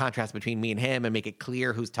to put contrast between me and him and make it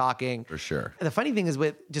clear who's talking. For sure. And the funny thing is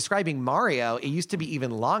with describing Mario, it used to be even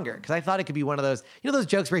longer because I thought it could be one of those, those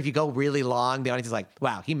jokes where if you go really long, the audience is like,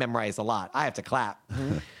 wow, he memorized a lot. I have to clap.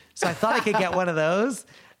 So I thought I could get one of those,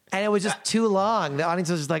 and it was just too long. The audience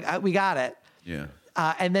was just like, we got it. Yeah.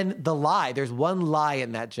 And then the lie, there's one lie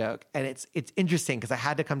in that joke. And it's interesting because I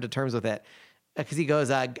had to come to terms with it. Because he goes,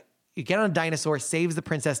 you get on a dinosaur, saves the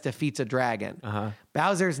princess, defeats a dragon.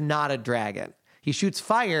 Bowser's not a dragon. He shoots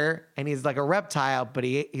fire and he's like a reptile, but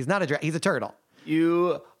he's not a dragon. He's a turtle.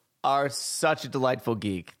 You are such a delightful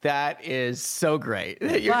geek. That is so great.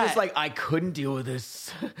 You're just like, I couldn't deal with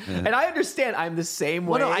this. And I understand. I'm the same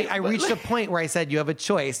way. Well, no, I reached a point where I said, you have a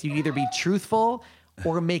choice. You either be truthful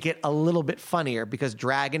or make it a little bit funnier because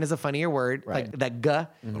dragon is a funnier word, like that the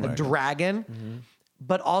dragon.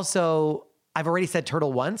 But also, I've already said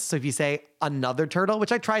turtle once. So if you say another turtle,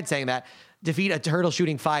 which I tried saying that, defeat a turtle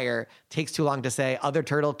shooting fire takes too long to say. Other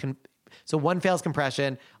turtle can. So one fails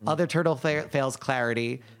compression, other turtle fails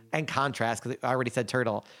clarity and contrast because I already said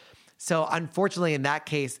turtle. So unfortunately, in that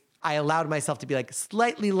case, I allowed myself to be like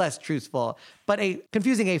slightly less truthful, but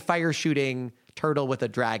confusing a fire shooting turtle with a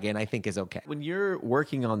dragon, I think is okay. When you're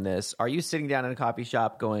working on this, are you sitting down in a coffee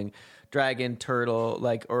shop going dragon, turtle,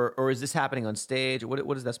 like, or is this happening on stage? What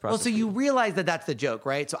is this process? Well, so you realize that that's the joke,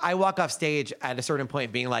 right? So I walk off stage at a certain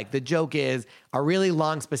point being like, the joke is a really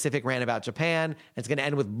long specific rant about Japan. And it's going to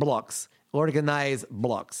end with blocks, organized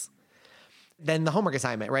blocks. Then the homework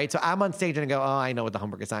assignment, right? So I'm on stage and I go, oh, I know what the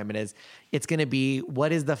homework assignment is. It's going to be,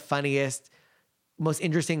 what is the funniest, most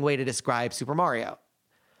interesting way to describe Super Mario?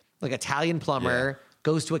 Like Italian plumber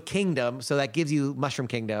goes to a kingdom, so that gives you Mushroom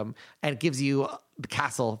Kingdom, and it gives you the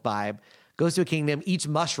castle vibe. Goes to a kingdom, eats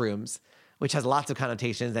mushrooms, which has lots of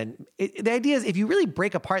connotations. And the idea is, if you really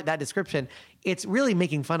break apart that description, it's really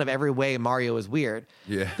making fun of every way Mario is weird.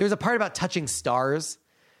 Yeah. There's a part about touching stars,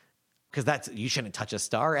 because you shouldn't touch a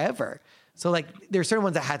star ever. So like, there's certain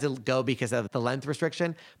ones that had to go because of the length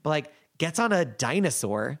restriction, but like gets on a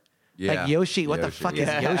dinosaur. Yeah. Like Yoshi, what the fuck is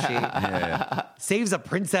Yoshi? Yeah. Saves a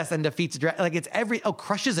princess and defeats a dragon. Like it's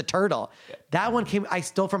crushes a turtle. That one I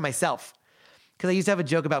stole from myself. Because I used to have a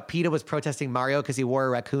joke about PETA was protesting Mario because he wore a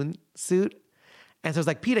raccoon suit. And so it's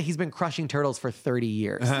like, PETA, he's been crushing turtles for 30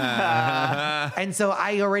 years. And so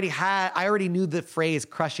I already knew the phrase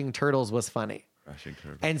crushing turtles was funny. Crushing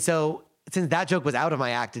turtle. And so since that joke was out of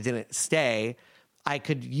my act, it didn't stay, I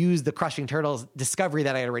could use the crushing turtles discovery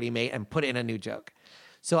that I had already made and put it in a new joke.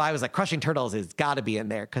 So I was like, crushing turtles has got to be in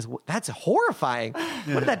there because that's horrifying.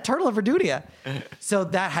 What did that turtle ever do to you? So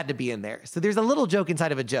that had to be in there. So there's a little joke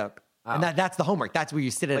inside of a joke. And that's the homework. That's where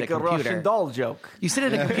you sit at like a a computer. Russian doll joke. You sit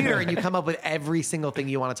at a computer and you come up with every single thing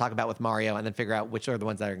you want to talk about with Mario and then figure out which are the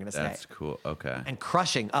ones that are going to stay. That's cool. Okay. And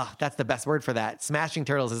crushing. Oh, that's the best word for that. Smashing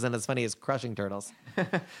turtles isn't as funny as crushing turtles.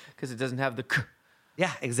 Because it doesn't have the...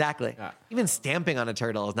 Yeah, exactly. Even stamping on a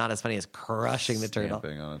turtle is not as funny as crushing the turtle.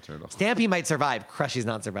 Stamping on a turtle. Stampy might survive. Crushy's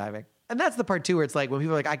not surviving. And that's the part too where it's like when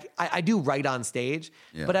people are like, I do write on stage,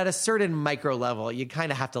 but at a certain micro level, you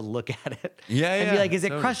kind of have to look at it. And be like, is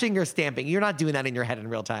it crushing or stamping? You're not doing that in your head in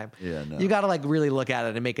real time. Yeah, no. You got to like really look at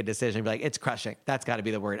it and make a decision. Be like, it's crushing. That's got to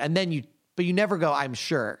be the word. And then but you never go, I'm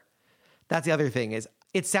sure. That's the other thing is,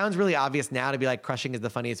 it sounds really obvious now to be like crushing is the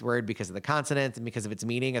funniest word because of the consonants and because of its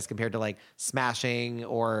meaning as compared to like smashing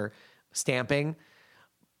or stamping.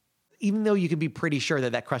 Even though you can be pretty sure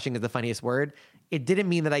that crushing is the funniest word, it didn't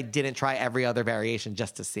mean that I didn't try every other variation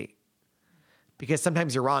just to see. Because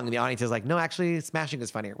sometimes you're wrong and the audience is like, no, actually smashing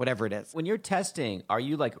is funnier, whatever it is. When you're testing, are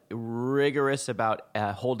you like rigorous about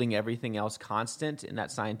holding everything else constant in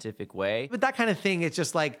that scientific way? But that kind of thing, it's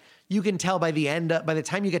just like, you can tell by the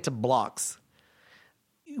time you get to blocks,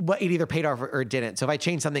 what it either paid off or it didn't. So if I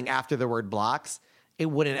change something after the word blocks, it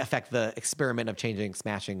wouldn't affect the experiment of changing,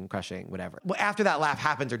 smashing, crushing, whatever. Well, after that laugh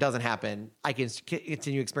happens or doesn't happen, I can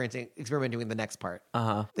continue experimenting with the next part.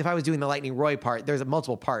 If I was doing the Lightning Roy part, there's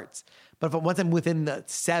multiple parts. But once I'm within the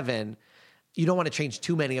 7, you don't want to change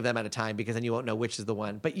too many of them at a time because then you won't know which is the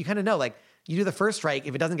one. But you kind of know, like, you do the first strike.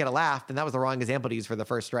 If it doesn't get a laugh, then that was the wrong example to use for the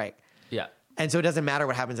first strike. Yeah. And so it doesn't matter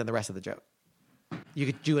what happens in the rest of the joke. You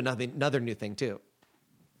could do another new thing too.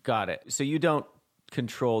 Got it. So you don't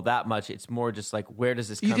control that much. It's more just like, where does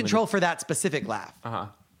this come You control for that specific laugh.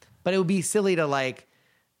 But it would be silly to like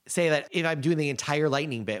say that if I'm doing the entire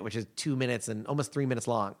lightning bit, which is 2 minutes and almost 3 minutes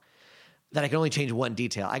long, that I can only change one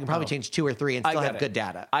detail. I can probably change 2 or 3 and still have good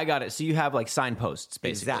data. I got it. So you have like signposts,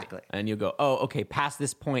 basically. Exactly. And you go, oh, okay, past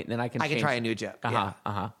this point, then I can try a new joke.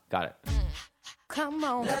 Got it. Come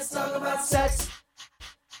on, let's talk about sex.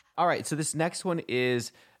 All right, so this next one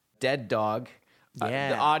is Dead Dog. Yeah.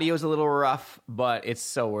 The audio's a little rough, but it's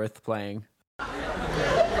so worth playing. I've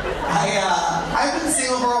been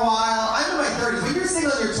single for a while. I'm in my 30s. When you're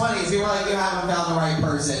single in your 20s, you're like, you haven't found the right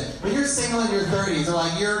person. When you're single in your 30s, you're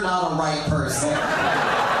like, you're not a right person.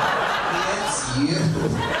 It's you.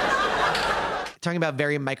 Talking about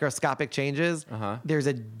very microscopic changes, there's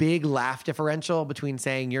a big laugh differential between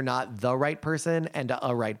saying you're not the right person and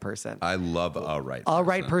a right person. I love a right A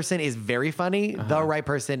right person is very funny. The right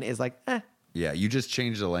person is like, Yeah, you just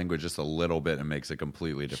change the language just a little bit and it makes a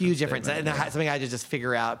completely different huge difference. statement. And that's something I just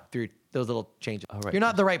figure out through those little changes. right You're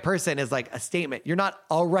not the right person is like a statement. You're not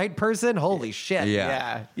a right person? Holy shit.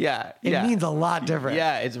 Yeah. It means a lot different.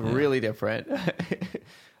 Yeah, it's really different.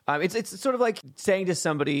 It's sort of like saying to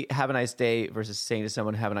somebody, have a nice day versus saying to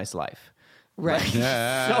someone, have a nice life. Right.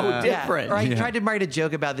 So different. Or I tried to write a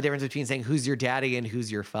joke about the difference between saying who's your daddy and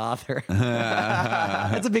who's your father.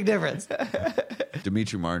 That's a big difference.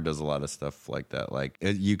 Dimitri Martin does a lot of stuff like that. Like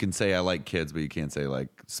you can say I like kids, but you can't say like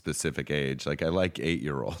specific age. Like I like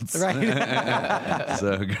 8-year-olds. Right.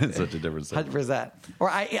 So it's such a difference. 100%.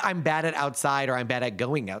 Or I'm bad at outside or I'm bad at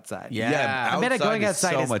going outside. Yeah. I'm bad at going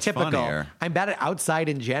outside so is much typical. funnier. I'm bad at outside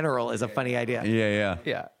in general is a funny idea. Yeah.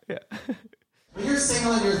 Yeah. When you're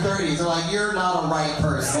single in your 30s, they're like, you're not a right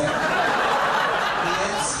person. It's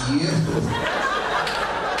you.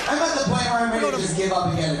 I'm at the point where I'm ready to just give up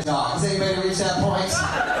and get a dog. Has anybody reached that point?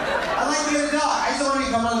 I'd like to get a dog. I just don't want to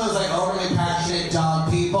become one of those like overly passionate dog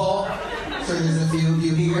people. I'm sure there's a few of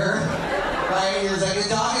you here. Right? You're just like, a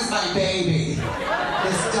dog is my baby.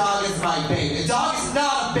 This dog is my baby. A dog is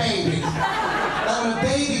not a baby. Now when a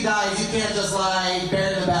baby dies, you can't just like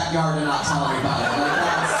bury it in the backyard and not tell anybody. Like,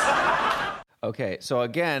 that's... Okay, so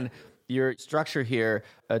again, your structure here,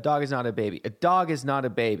 a dog is not a baby. A dog is not a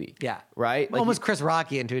baby. Yeah. Right? Like Almost Chris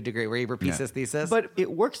Rocky to a degree where he repeats his thesis. But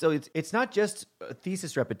it works, though. It's not just a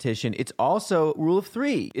thesis repetition. It's also rule of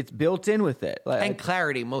three. It's built in with it. Like, and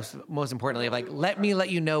clarity, most importantly. Like, let me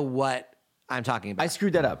let you know what I'm talking about. I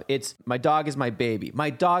screwed that up. It's my dog is my baby. My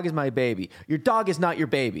dog is my baby. Your dog is not your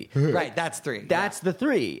baby. Right, that's three. That's the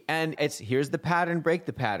three. And it's here's the pattern, break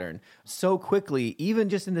the pattern so quickly, even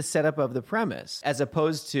just in the setup of the premise, as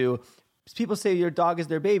opposed to people say your dog is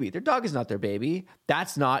their baby. Their dog is not their baby.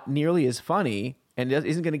 That's not nearly as funny and it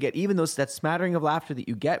isn't going to get even those that smattering of laughter that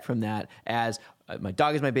you get from that as my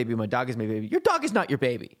dog is my baby, my dog is my baby. Your dog is not your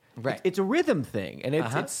baby. Right. It's a rhythm thing, and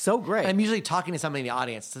it's so great. I'm usually talking to somebody in the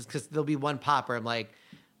audience because there'll be one pop where I'm like,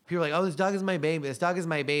 people are like, oh, this dog is my baby. This dog is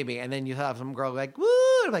my baby. And then you have some girl like, woo.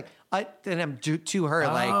 I'm like, and I'm to her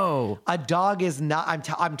like, a dog is not,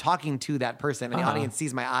 I'm talking to that person and the audience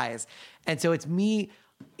sees my eyes. And so it's me.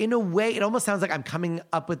 In a way, it almost sounds like I'm coming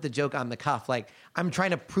up with the joke on the cuff. Like I'm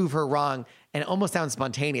trying to prove her wrong, and it almost sounds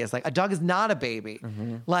spontaneous. Like a dog is not a baby.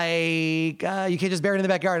 Like you can't just bury it in the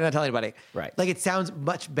backyard and not tell anybody. Right. Like it sounds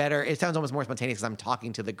much better. It sounds almost more spontaneous because I'm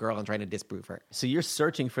talking to the girl and trying to disprove her. So you're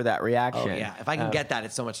searching for that reaction. Oh yeah, if I can get that,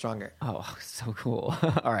 it's so much stronger. Oh, so cool.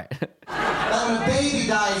 All right. Now when a baby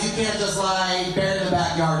dies, you can't just like bury it in the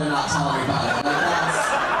backyard and not tell anybody. Like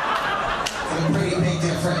that's a pretty big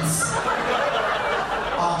difference.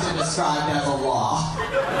 Often described as a law.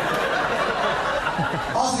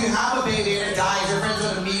 Also, if you have a baby and it dies, your friends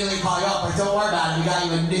would immediately call you up. Like, don't worry about it, we got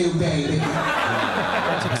you a new baby.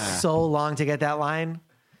 It took so long to get that line.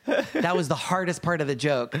 That was the hardest part of the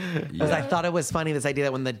joke. Because I thought it was funny, this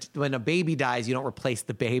idea that when a baby dies, you don't replace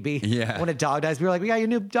the baby. Yeah. When a dog dies, we were like, we got your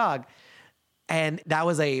new dog. And that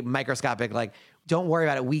was a microscopic, like, don't worry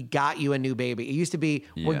about it. We got you a new baby. It used to be,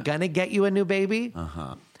 we're going to get you a new baby.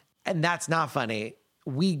 And that's not funny.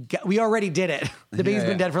 We already did it. The baby's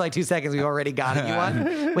been dead for like 2 seconds. We already got you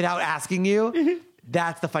one without asking you.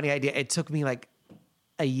 That's the funny idea. It took me like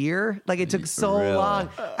a year. Like it took so long.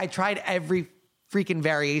 I tried every freaking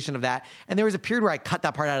variation of that. And there was a period where I cut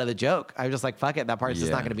that part out of the joke. I was just like, fuck it. That part's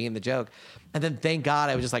just not going to be in the joke. And then thank God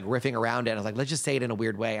I was just like riffing around it. I was like, let's just say it in a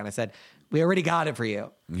weird way. And I said, we already got it for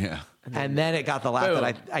you. Yeah. And then it got the laugh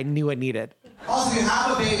that I knew it needed. Also, if you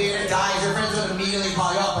have a baby and it dies, your friends would immediately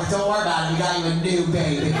call you up. Like, don't worry about it, we got you a new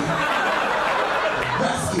baby.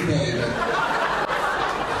 Rescue baby.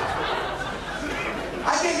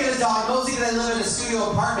 I can't get a dog, mostly because I live in a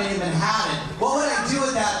studio apartment in Manhattan. What would I do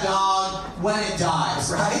with that dog when it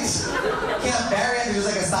dies, right? You can't bury it, there's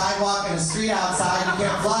like a sidewalk and a street outside. You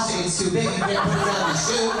can't flush it, it's too big. You can't put it down the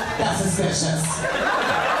chute. That's suspicious.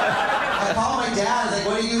 I called my dad, I was like,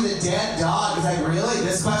 what do you do with a dead dog? He's like, really?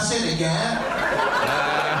 This question again?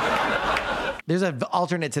 There's an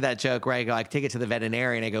alternate to that joke where I go, I take it to the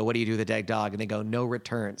veterinarian. I go, what do you do with a dead dog? And they go, no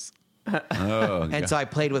returns. And so I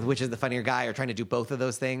played with which is the funnier guy or trying to do both of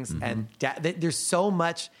those things. And there's so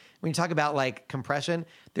much, when you talk about like compression,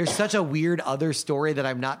 there's such a weird other story that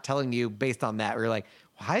I'm not telling you based on that. Where you're like,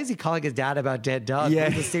 why is he calling his dad about dead dogs?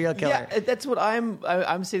 He's a serial killer. Yeah, that's what I'm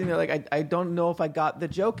sitting there like, I don't know if I got the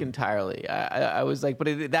joke entirely. I was like,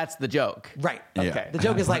 but that's the joke. Right. Yeah. Okay. The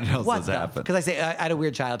joke is like, What else what has the? happened? Because I say, I had a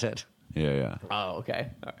weird childhood. Yeah. Oh,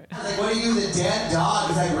 okay. All right. I was like, what do you do with a dead dog?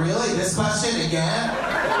 He's like, really? This question again?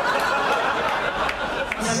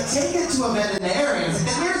 I was like, take it to a veterinarian. He's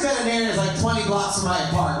like, the nearest veterinarian is like 20 blocks from my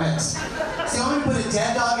apartment. So you want me to put a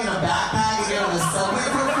dead dog in a backpack and get on the subway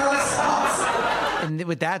for 4 stops? And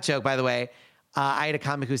with that joke, by the way, I had a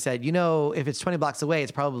comic who said, you know, if it's 20 blocks away,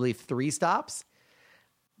 it's probably 3 stops.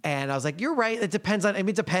 And I was like, you're right. It depends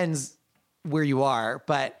it depends where you are.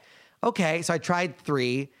 But okay, so I tried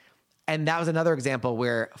 3. And that was another example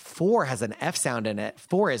where 4 has an F sound in it.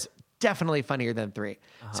 4 is definitely funnier than 3.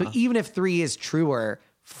 So even if 3 is truer,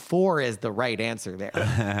 4 is the right answer there.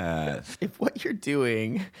 If what you're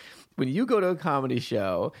doing when you go to a comedy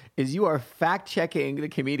show is you are fact-checking the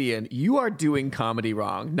comedian, you are doing comedy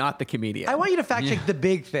wrong, not the comedian. I want you to fact check the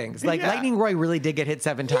big things. Like Lightning Roy really did get hit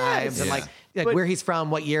 7 times. And like But- where he's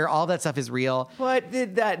from, what year, all that stuff is real. What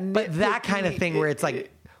did that? But that kind of thing where it's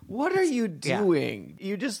like, what are you doing?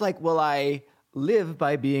 You're just like, well, I live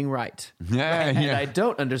by being right. And I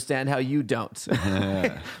don't understand how you don't.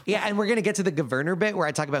 Yeah, and we're going to get to the governor bit where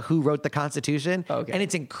I talk about who wrote the Constitution. Okay. And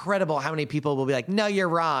it's incredible how many people will be like, no, you're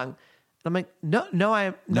wrong. And I'm like, I'm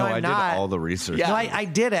I not. did all the research. No, I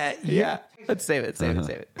did it. Yeah. Let's save it. Here's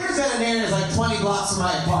that area is like 20 blocks from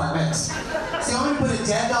my apartment. So you want me to put a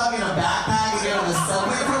dead dog in a backpack and get on the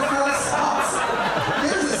subway for 4 stops?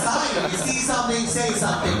 There's a sign. If you see something, say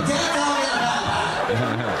something. Dead dog in a backpack.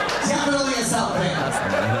 Definitely a something.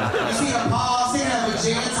 You see a paw sitting at a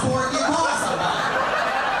JanSport, you call somebody.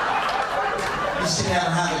 You should never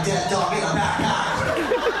have a dead dog in a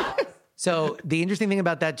backpack. So the interesting thing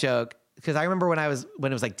about that joke, because I remember when it was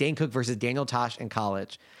like Dane Cook versus Daniel Tosh in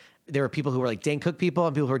college, there were people who were like Dane Cook people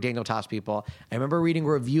and people who were Daniel Tosh people. I remember reading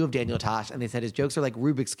a review of Daniel Tosh, and they said his jokes are like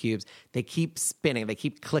Rubik's Cubes. They keep spinning. They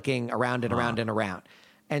keep clicking around and around and around.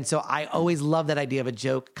 And so I always love that idea of a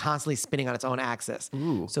joke constantly spinning on its own axis.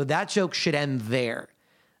 Ooh. So that joke should end there.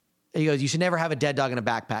 He goes, you should never have a dead dog in a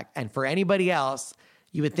backpack. And for anybody else,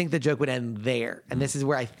 you would think the joke would end there. And this is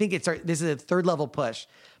where I think it starts. This is a third level push.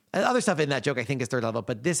 Other stuff in that joke I think is third level,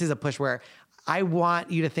 but this is a push where I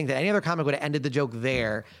want you to think that any other comic would have ended the joke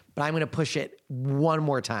there, but I'm going to push it one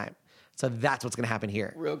more time. So that's what's going to happen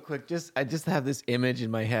here. Real quick, I just have this image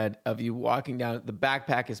in my head of you walking down. The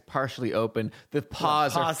backpack is partially open. The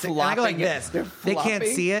paws are flopping. And I go like this. They can't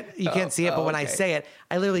see it. You can't see it. But when I say it,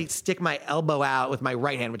 I literally stick my elbow out with my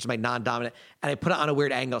right hand, which is my non-dominant, and I put it on a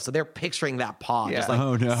weird angle. So they're picturing that paw just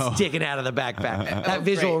like sticking out of the backpack. That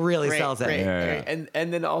visual really sells it. Great.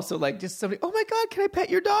 And then also like just somebody, oh my God, can I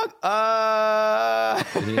pet your dog?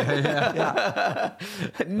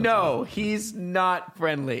 No, he's not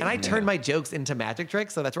friendly. And I turn my jokes into magic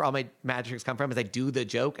tricks. So that's where all my magic tricks come from is I do the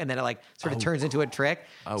joke and then it like sort of turns into a trick.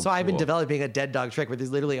 So I've been developing a dead dog trick where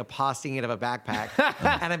there's literally a paw sticking out of a backpack.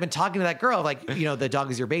 And I've been talking to that girl like, the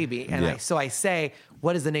dog is your baby. And I say,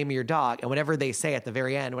 what is the name of your dog? And whatever they say at the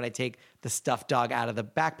very end, when I take the stuffed dog out of the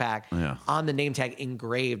backpack, on the name tag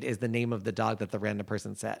engraved is the name of the dog that the random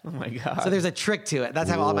person said. Oh my God. So there's a trick to it. That's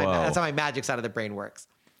how that's how my magic side of the brain works.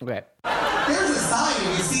 Okay. There's a sign.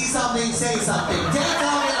 If you see something, say something. Dead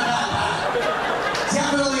dog in a backpack.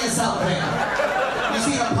 Definitely a something. You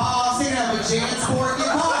see a paw sitting at a JanSport, you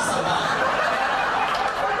call somebody.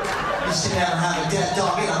 You should never have a dead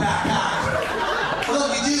dog in a backpack. Look,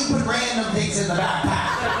 you do put random things in the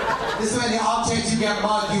backpack. This way the object you get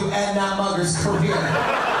mugged, you end that mugger's career.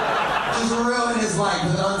 Just ruin his life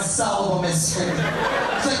with an unsolvable mystery.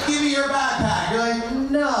 It's like, give me your backpack. You're like,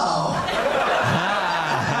 no.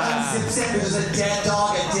 Unzips it, there's a dead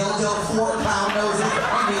dog, a dildo, 4 clown noses,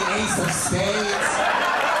 and the ace of spades.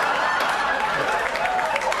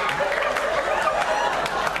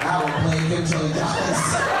 Now we're playing him till he dies.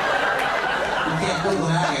 You can't Google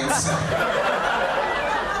that answer.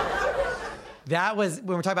 That was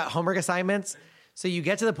when we're talking about homework assignments. So you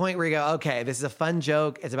get to the point where you go, okay, this is a fun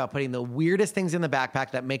joke. It's about putting the weirdest things in the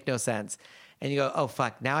backpack that make no sense. And you go, oh,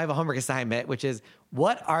 fuck, now I have a homework assignment, which is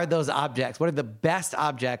what are those objects? What are the best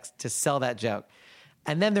objects to sell that joke?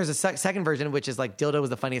 And then there's a second version, which is like dildo was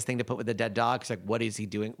the funniest thing to put with a dead dog. It's like, what is he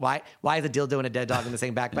doing? Why is a dildo and a dead dog in the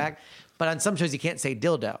same backpack? But on some shows, you can't say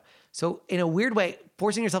dildo. So in a weird way,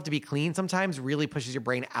 forcing yourself to be clean sometimes really pushes your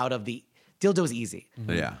brain out of the dildo is easy.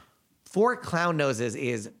 Yeah. 4 clown noses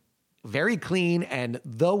is very clean and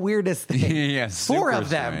the weirdest thing. Yeah, 4 of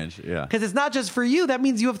them. strange. Yeah. Because it's not just for you. That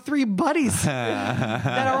means you have 3 buddies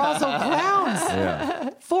that are also clowns. Yeah.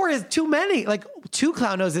 4 is too many. Like 2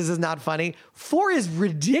 clown noses is not funny. 4 is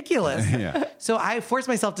ridiculous. Yeah. So I forced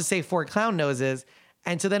myself to say 4 clown noses.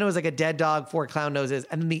 And so then it was like a dead dog, 4 clown noses.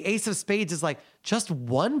 And then the ace of spades is like just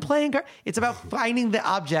 1 playing card. It's about finding the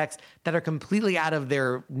objects that are completely out of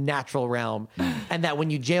their natural realm. And that when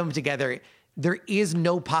you jam them together, there is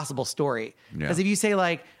no possible story. Because if you say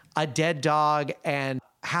like a dead dog and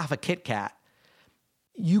half a Kit Kat,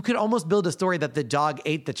 you could almost build a story that the dog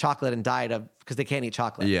ate the chocolate and died of because they can't eat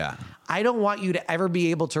chocolate. Yeah. I don't want you to ever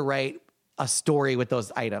be able to write a story with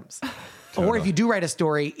those items. Or if you do write a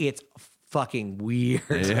story, it's fucking weird.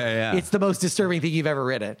 Yeah. It's the most disturbing thing you've ever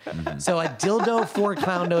written. So a dildo, 4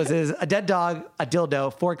 clown noses, a dead dog, a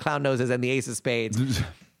dildo, 4 clown noses, and the ace of spades.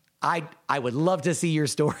 I would love to see your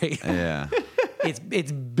story. Yeah.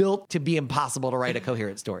 It's built to be impossible to write a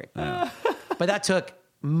coherent story. But that took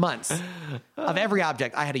months of every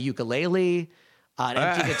object. I had a ukulele, an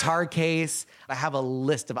empty guitar case. I have a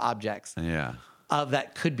list of objects of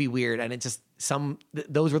that could be weird. And it just,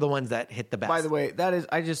 those were the ones that hit the best. By the way,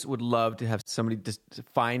 I just would love to have somebody just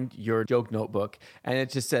find your joke notebook and it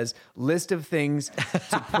just says list of things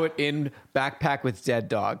to put in backpack with dead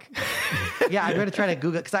dog. Yeah, I'm going to try to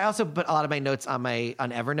Google it because I also put a lot of my notes on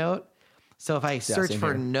Evernote. So if I search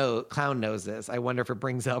for clown noses, I wonder if it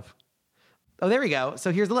brings up. Oh, there we go.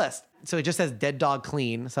 So here's the list. So it just says dead dog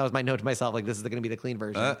clean. So that was my note to myself, like this is going to be the clean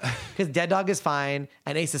version. Because dead dog is fine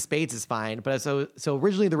and ace of spades is fine. But so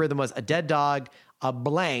originally the rhythm was a dead dog, a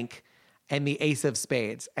blank, and the ace of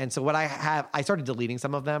spades. And so what I have, I started deleting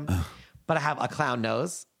some of them, but I have a clown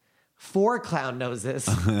nose, 4 clown noses,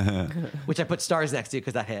 which I put stars next to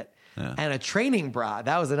because that hit, and a training bra.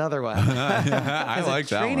 That was another one. I like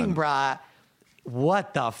that one. Training bra.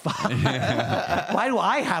 What the fuck? Why do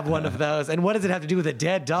I have one of those? And what does it have to do with a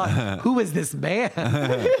dead dog? Who is this man?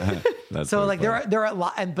 So like there are a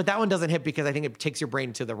lot, but that one doesn't hit because I think it takes your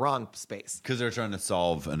brain to the wrong space. Because they're trying to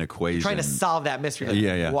solve an equation. Trying to solve that mystery. Like,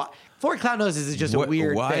 Yeah. 4 clown noses is just a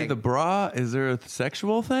weird why thing. the bra? Is there a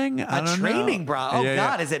sexual thing? I A don't training know. bra. Oh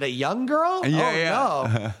God, is it a young girl?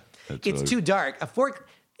 Yeah. No. It's too dark. A fork.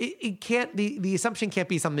 It can't. The assumption can't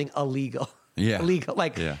be something illegal. Yeah. Illegal.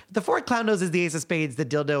 Like the 4 clown noses, the ace of spades, the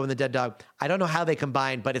dildo, and the dead dog. I don't know how they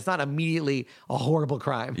combine, but it's not immediately a horrible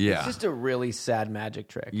crime. Yeah. It's just a really sad magic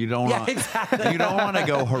trick. You don't Yeah, want, exactly. You don't want to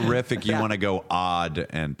go horrific. You Yeah. want to go odd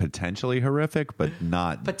and potentially horrific, but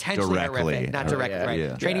not Potentially directly. horrific, not directly. yeah, Right.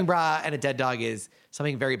 yeah. Training bra and a dead dog is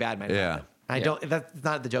something very bad might happen. I don't. That's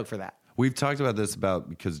not the joke for that. We've talked about this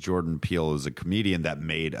because Jordan Peele is a comedian that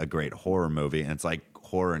made a great horror movie, and it's like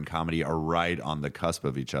horror and comedy are right on the cusp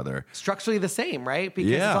of each other. Structurally the same, right?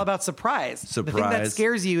 Because it's all about surprise. The thing that Surprise.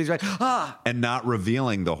 scares you is like, And not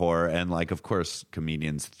revealing the horror. And like, of course,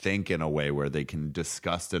 comedians think in a way where they can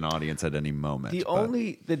disgust an audience at any moment.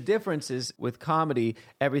 The difference is with comedy,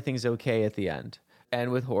 everything's okay at the end.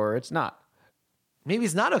 And with horror, it's not. maybe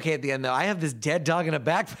it's not okay at the end though. I have this dead dog in a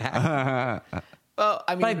backpack. Well,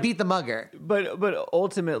 I mean, But I beat the mugger. But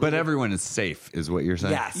ultimately, But everyone is safe, is what you're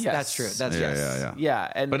saying? Yes, that's true. That's true. Yeah.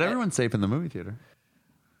 yeah, and But everyone's safe in the movie theater.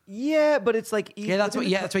 yeah, but it's like Yeah, that's why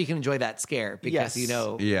you can enjoy that scare because Yes. you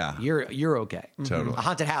know Yeah. you're okay. Totally. A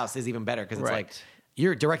haunted house is even better because it's Right. like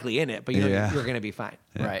you're directly in it, but you know Yeah. you're going to be fine.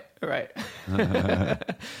 Right.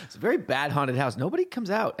 It's a very bad haunted house. Nobody comes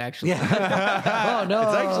out actually. Oh no,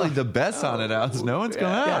 It's actually the best haunted house. No one's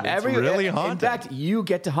going out. It's really haunted. In fact, you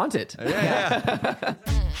get to haunt it.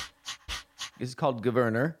 This is called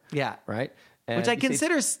Governor. Yeah. Right. which I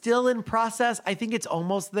consider still in process. I think it's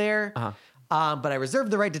almost there, but I reserve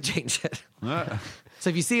the right to change it. So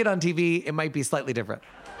if you see it on TV, it might be slightly different.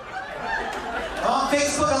 On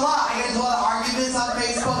Facebook a lot. I get into a lot of arguments on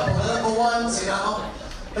Facebook, political ones, you know.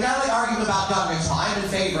 Like I like arguing about gun control. I'm in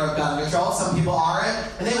favor of gun control. Some people aren't.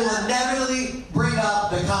 And they will inevitably bring up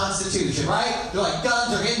the Constitution, right? They're like,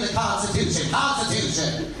 guns are in the Constitution.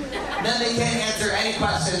 Constitution. And then they can't answer any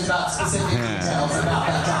questions about specific details about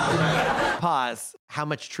that document. Pause. How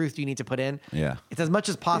much truth do you need to put in? Yeah. It's as much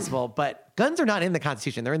as possible, but guns are not in the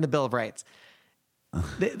Constitution. They're in the Bill of Rights.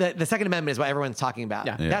 The Second Amendment is what everyone's talking about.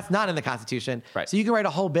 Yeah. That's not in the Constitution. Right. So you can write a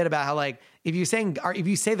whole bit about how, like, if you say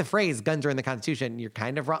the phrase "guns are in the Constitution," you're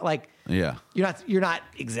kind of wrong. Like, Yeah. you're not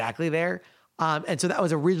exactly there. And so that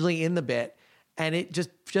was originally in the bit, and it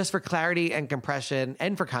just for clarity and compression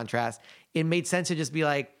and for contrast, it made sense to just be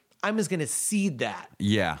like, I'm just going to seed that.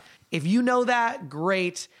 Yeah. If you know that,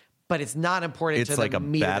 great. But it's not important It's to like the a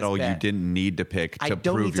meat of this battle you bit. didn't need to pick to I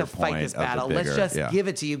don't prove need your to fight point this of the battle. Let's bigger- just yeah. give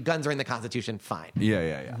it to you. Guns are in the Constitution. Fine.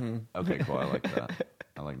 Yeah. Okay, cool. I like that.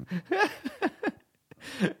 I like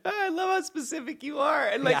I love how specific you are,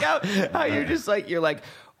 and like how you're just like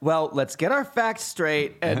well, let's get our facts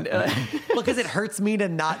straight, and Well, because it hurts me to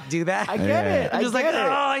not do that. I get it. I'm I just like, get it.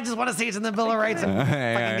 I just want to say it's in the Bill of Rights and fucking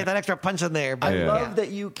get that extra punch in there. But I love that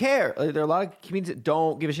you care. Like, there are a lot of comedians that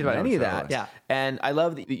don't give a shit about any of that. totally. Yeah. And I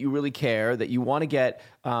love that you really care, that you want to get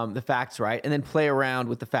the facts right and then play around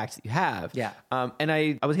with the facts that you have. Yeah. And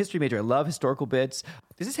I was a history major. I love historical bits.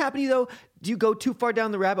 Does this happen to you, though? Do you go too far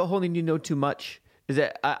down the rabbit hole and you know too much? Is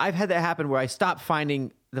it? I've had that happen where I stop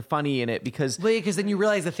finding the funny in it because... Well, because then you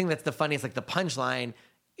realize the thing that's the funniest, like the punchline,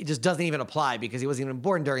 it just doesn't even apply because he wasn't even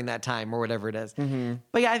born during that time or whatever it is. Mm-hmm.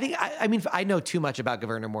 But yeah, I mean, I know too much about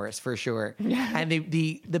Gouverneur Morris for sure. And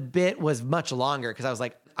the bit was much longer because I was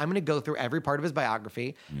like, I'm going to go through every part of his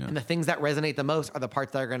biography, and the things that resonate the most are the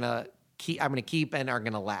parts that are going to keep and are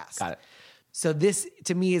going to last. Got it. So this,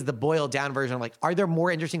 to me, is the boiled down version of like, are there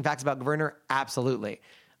more interesting facts about Gouverneur? Absolutely.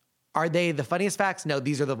 Are they the funniest facts? No,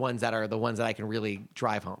 these are the ones that I can really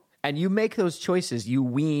drive home. And you make those choices. You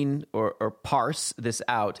wean or parse this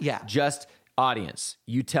out. Yeah. Just audience.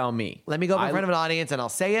 You tell me. Let me go up in front of an audience and I'll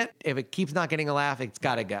say it. If it keeps not getting a laugh, it's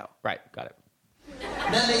got to go. Right. Got it.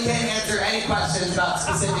 Then they can't answer any questions about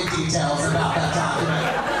specific details about that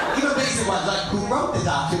document. Even basic ones, like who wrote the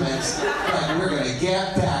document. Like, we're going to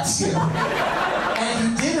get back to you.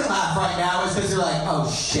 And if you didn't laugh right now, it's hours because you're like, oh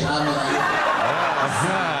shit, I'm like.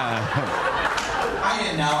 I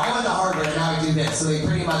didn't know. I went to Harvard and now I do this, so they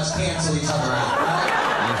pretty much cancel each other out, right?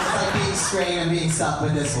 It's like being straight and being stuck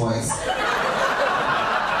with this voice.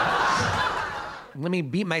 Let me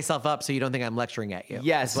beat myself up so you don't think I'm lecturing at you.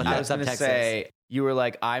 Yes, That's what I that was going to subtext say, is. you were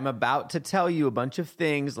like, I'm about to tell you a bunch of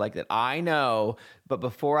things like that I know, but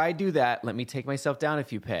before I do that, let me take myself down a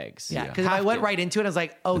few pegs. Yeah, because if I went right into it, I was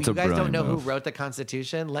like, oh, It's you a guys don't brilliant know move. who wrote the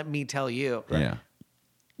Constitution? Let me tell you. Yeah.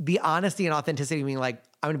 The honesty and authenticity, meaning like,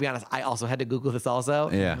 I'm going to be honest, I also had to Google this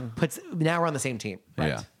also. Yeah. Now we're on the same team.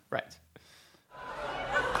 Yeah. Right.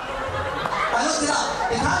 I looked it up.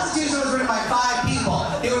 The Constitution was written by 5 people.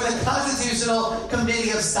 They were the Constitutional Committee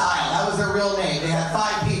of Style. That was their real name. They had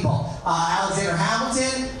 5 people. Alexander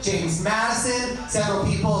Hamilton, James Madison, several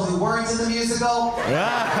people who weren't in the musical.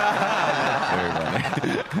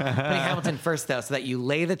 Putting Hamilton first, though, so that you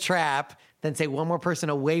lay the trap, then say one more person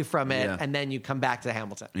away from it, Yeah. and then you come back to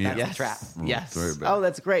Hamilton. Yeah. That's the trap. Yes. very bad. Oh,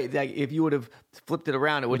 that's great. Like, if you would have flipped it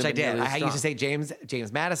around, it would Which I have been did. really I used to strong. say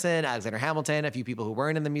James Madison, Alexander Hamilton, a few people who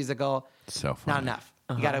weren't in the musical. So funny. Not enough.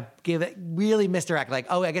 You got to give it, really misdirect. Like,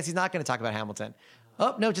 oh, I guess he's not going to talk about Hamilton.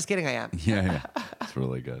 Oh, no, just kidding, I am. Yeah. It's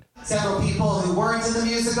really good. Several people who weren't in the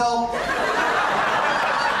musical.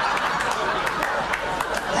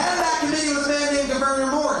 Head of that committee was a man named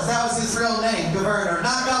Gouverneur Morris. That was his real name, Gouverneur.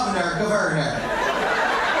 Not governor, Gouverneur.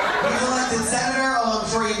 He was elected senator, although I'm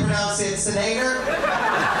sure you pronounce it senator.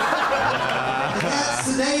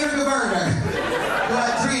 That's Senator Gouverneur, who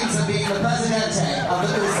had dreams of being the presidente of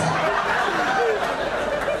the USA.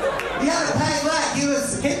 He had a peg leg. He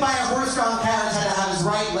was hit by a horse-drawn carriage, had to have his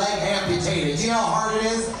right leg amputated. Do you know how hard it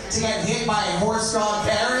is to get hit by a horse-drawn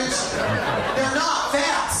carriage? They're not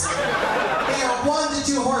fast. They are 1 to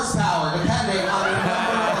 2 horsepower, depending on the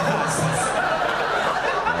number of horses.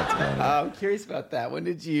 I'm curious about that. When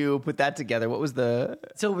did you put that together? What was the...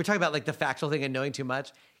 So we're talking about like the factual thing and knowing too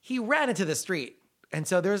much. He ran into the street. And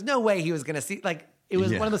so there's no way he was going to see, like, it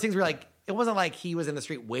was one of those things where like, it wasn't like he was in the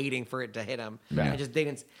street waiting for it to hit him. Right. They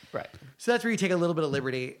didn't. Right. So that's where you take a little bit of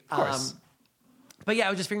liberty. Of course. But yeah, I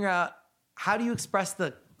was just figuring out how do you express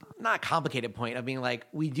the not complicated point of being like,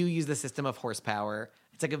 we do use the system of horsepower.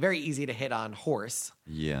 It's like a very easy to hit on horse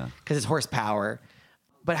Yeah. because it's horsepower.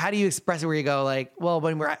 But how do you express it where you go like, well,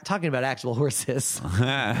 when we're talking about actual horses,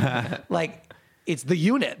 like it's the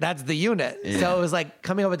unit. That's the unit. Yeah. So it was like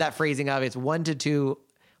coming up with that phrasing of it's 1 to 2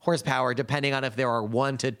 horsepower, depending on if there are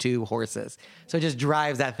 1 to 2 horses. So it just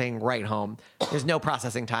drives that thing right home. There's no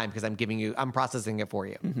processing time because I'm processing it for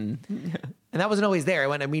you. And that wasn't always there. I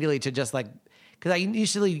went immediately to just like, because I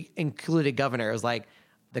initially included governor. It was like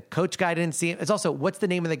the coach guy didn't see him. It's also, what's the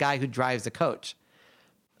name of the guy who drives the coach?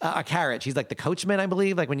 A carriage. He's like the coachman, I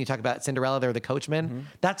believe. Like when you talk about Cinderella, they're the coachman.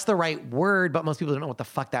 That's the right word, but most people don't know what the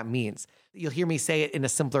fuck that means. You'll hear me say it in a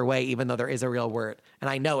simpler way, even though there is a real word. And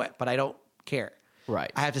I know it, but I don't care.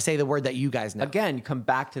 Right. I have to say the word that you guys know. Again, you come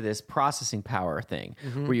back to this processing power thing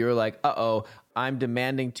where you're like, uh-oh, I'm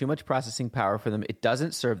demanding too much processing power for them. It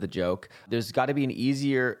doesn't serve the joke. There's got to be an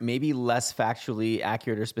easier, maybe less factually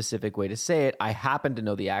accurate or specific way to say it. I happen to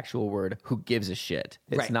know the actual word. Who gives a shit?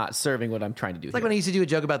 It's Right. not serving what I'm trying to do It's like here. when I used to do a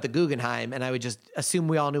joke about the Guggenheim, and I would just assume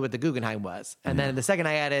we all knew what the Guggenheim was. And then the second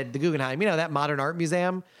I added the Guggenheim, you know, that modern art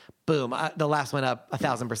museum, boom, the last went up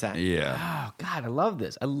 1,000%. Yeah. Oh, God, I love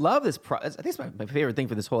this. I love this. I think it's my favorite thing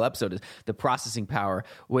for this whole episode is the processing power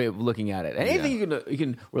way of looking at it. And anything you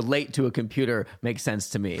can relate to a computer makes sense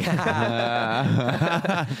to me.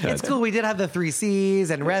 It's cool. We did have the 3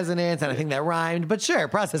 C's and resonance and I think that rhymed, but sure,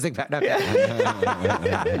 processing power. Okay.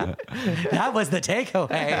 That was the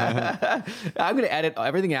takeaway. I'm going to edit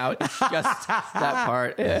everything out. It's just that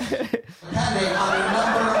part. Depending on the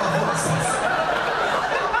number of horses.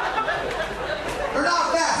 They're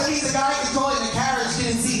not fast. That means the guy controlling the carriage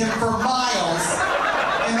didn't see him for miles.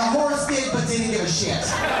 And the horse did, but didn't give a shit.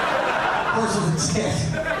 Horse was a dick.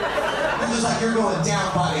 He was just like, you're going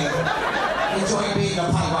down, buddy. Enjoy being a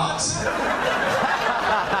pirate.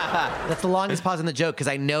 That's the longest pause in the joke because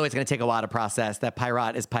I know it's going to take a while to process that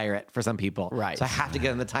pirate is pirate for some people. Right. So I have to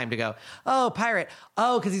give them the time to go, oh, pirate.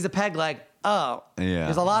 Oh, because he's a peg leg. Oh. Yeah.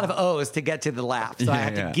 There's a lot of O's to get to the laugh. So I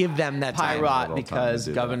have to give them that time. Pirate Little time because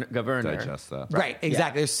to do that. governor. Digest that. Right,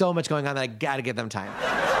 exactly. There's so much going on that I got to give them time.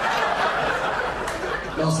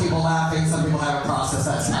 Most people laughing, some people haven't processed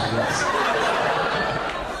that time yet.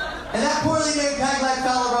 And that poorly named peg-leg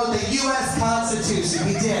fellow wrote the U.S. Constitution.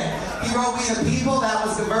 He did. He wrote "We the People." That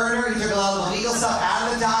was governor. He took a lot of the legal stuff out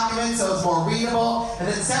of the document so it's more readable. And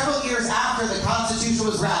then several years after the Constitution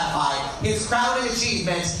was ratified, his crowning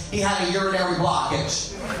achievement, he had a urinary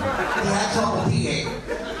blockage. He had trouble peeing.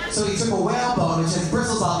 So he took a whalebone, which has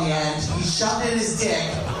bristles on the end, he shoved it in his dick,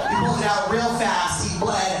 he pulled it out real fast, he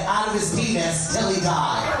bled out of his penis till he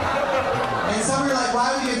died. And some are like,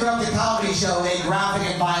 why would you interrupt a comedy show with a graphic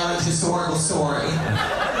and violent historical story?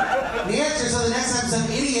 The answer, so the next time some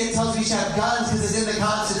idiot tells me you should have guns because it's in the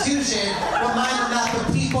Constitution, remind them that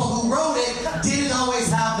the people who wrote it didn't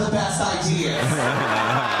always have the best ideas.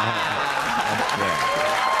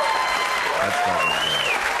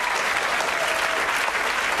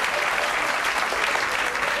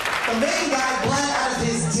 The main guy bled out of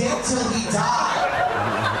his dick till he died.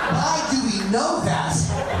 Why do we know that?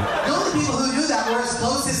 The only people who knew that were his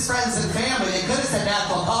closest friends and family. They could have said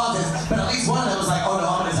natural causes, but at least one of them was like, oh no,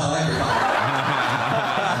 I'm gonna tell everybody.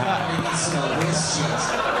 Everybody needs to know this shit.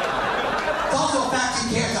 It's also a fact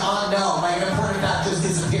you can't unknow. Like an important fact just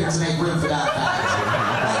disappeared to make room for that fact.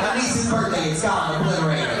 Like my niece's birthday, it's gone,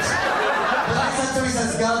 obliterated. The next time somebody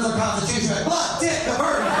says guns or Constitution, like, blood, dick, the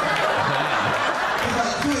murder.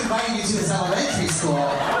 Who invited you to this elementary school?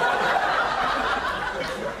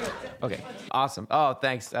 Okay, awesome. Oh,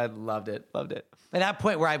 thanks. I loved it. Loved it. At that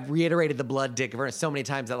point where I've reiterated the blood dick verse so many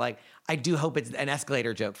times that like I do hope it's an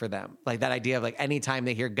escalator joke for them. Like that idea of like anytime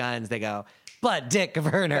they hear guns, they go, blood dick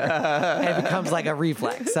Werner. And it becomes like a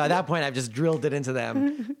reflex. So at that point I've just drilled it into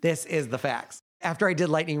them. This is the facts. After I did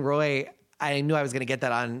Lightning Roy, I knew I was gonna get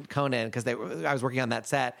that on Conan because I was working on that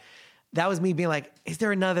set. That was me being like, is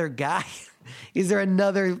there another guy? Is there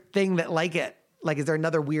another thing that like it? Like, is there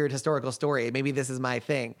another weird historical story? Maybe this is my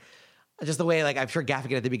thing. Just the way, like, I'm sure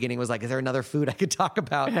Gaffigan at the beginning was like, is there another food I could talk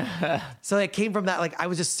about? So it came from that, like, I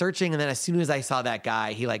was just searching, and then as soon as I saw that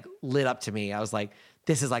guy, he, like, lit up to me. I was like,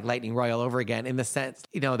 this is like Lightning Roy all over again in the sense,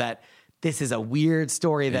 you know, that this is a weird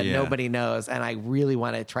story that nobody knows, and I really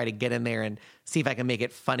want to try to get in there and see if I can make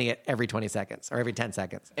it funny at every 20 seconds or every 10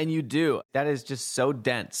 seconds. And you do. That is just so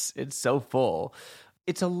dense. It's so full.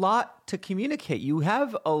 It's a lot to communicate. You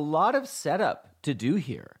have a lot of setup to do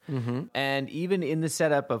here. Mm-hmm. And even in the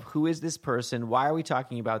setup of who is this person, why are we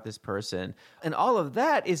talking about this person, and all of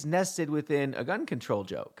that is nested within a gun control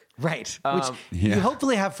joke. Right. Which you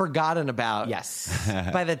hopefully have forgotten about. Yes.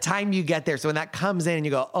 By the time you get there. So when that comes in and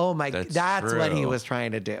you go, oh my, that's what he was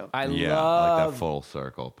trying to do. I like love that full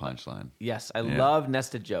circle punchline. Yes, I love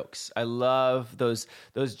nested jokes. I love those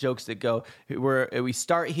jokes that go where we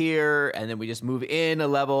start here and then we just move in a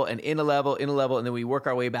level and in a level, in a level, and then we work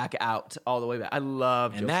our way back out all the way back. I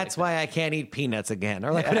love jokes. And that's like why I can't eat peanuts again.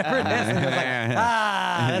 Or like whatever it is. And you're like,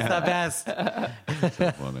 that's the best.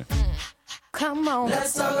 So funny. Come on,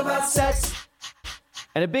 let's talk about sex.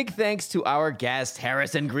 And a big thanks to our guest,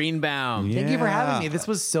 Harrison Greenbaum. Thank you for having me. This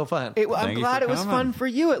was so fun. I'm glad it was fun for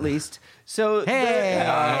you, at least. So, hey,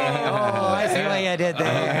 I see what you did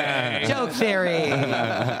there. Joke theory.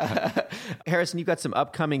 Harrison, you've got some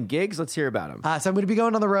upcoming gigs. Let's hear about them. So I'm going to be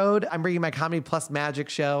going on the road. I'm bringing my Comedy Plus Magic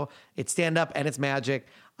show. It's stand-up and it's magic,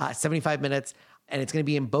 75 minutes. And it's going to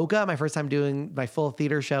be in Boca, my first time doing my full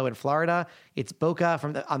theater show in Florida. It's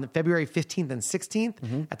Boca on February 15th and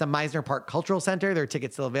 16th at the Meisner Park Cultural Center. There are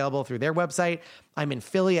tickets still available through their website. I'm in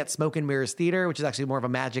Philly at Smoke and Mirrors Theater, which is actually more of a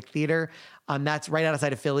magic theater. That's right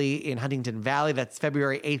outside of Philly in Huntington Valley. That's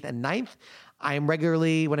February 8th and 9th. I am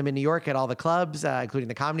regularly, when I'm in New York, at all the clubs, including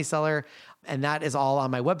the Comedy Cellar. And that is all on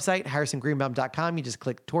my website, harrisongreenbaum.com. You just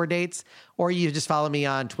click tour dates, or you just follow me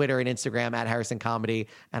on Twitter and Instagram at Harrison Comedy,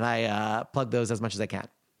 and I plug those as much as I can.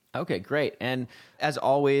 Okay, great. And as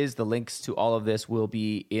always, the links to all of this will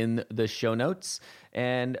be in the show notes.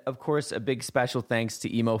 And of course, a big special thanks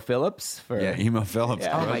to Emo Phillips for Emo Phillips.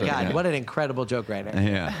 Oh my God, what an incredible joke writer!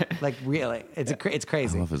 Yeah, like really, it's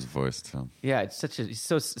crazy. I love his voice too. Yeah, it's such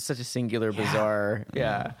a singular, bizarre.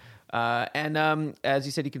 Yeah. And as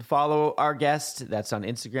you said, you can follow our guest. That's on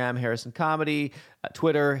Instagram, Harrison Comedy,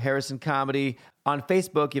 Twitter, Harrison Comedy. On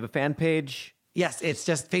Facebook, you have a fan page. Yes, it's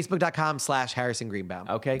just facebook.com/Harrison Greenbaum.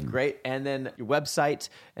 Okay, great. And then your website,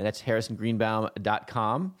 and that's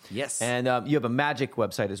harrisongreenbaum.com. Yes. And you have a magic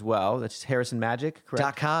website as well. That's Harrison Magic,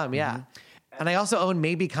 correct? .com, yeah. Mm-hmm. And I also own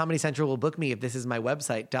Maybe Comedy Central will book me if this is my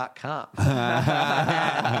website.com.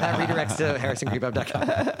 that redirects to harrisongreenbaum.com.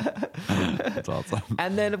 That's awesome.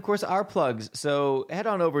 And then, of course, our plugs. So head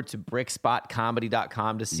on over to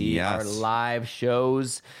brickspotcomedy.com to see our live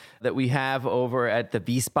shows that we have over at the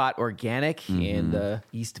V-Spot Organic in the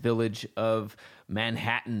East Village of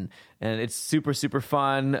Manhattan. And it's super, super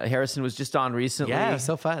fun. Harrison was just on recently. Yeah, it was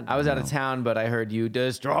so fun. I was out of town, but I heard you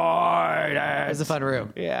destroyed it. It was a fun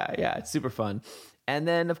room. Yeah, it's super fun. And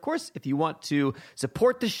then, of course, if you want to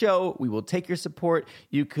support the show, we will take your support.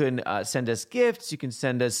 You can send us gifts. You can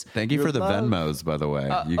send us Thank you your for the love. Venmos, by the way.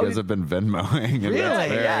 You guys have been Venmoing. And Really?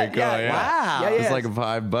 that's very Yeah, cool. yeah, Wow. Yeah, It's yeah. like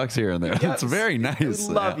 $5 here and there. It's very nice.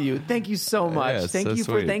 We love you. Thank you so much. Yeah, Thank so you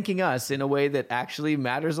for sweet. thanking us in a way that actually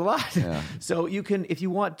matters a lot. Yeah. So you can, if you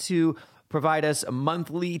want to provide us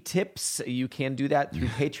monthly tips, you can do that through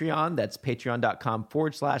Patreon. That's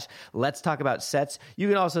patreon.com/Let's Talk About Sets. You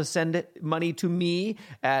can also send money to me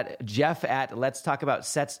at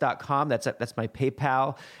jeff@letstalkaboutsets.com. That's my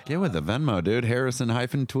PayPal. Get with the Venmo, dude.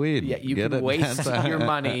 Harrison-Tweed. Yeah, you Get can it? waste your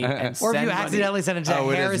money and Or if send you money. accidentally send it to Oh,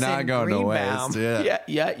 it is Harrison not going to Greenbaum. waste.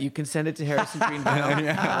 Yeah, you can send it to Harrison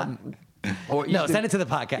Greenbaum. Or you No, can- send it to the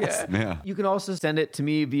podcast. Yeah. You can also send it to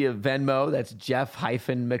me via Venmo. That's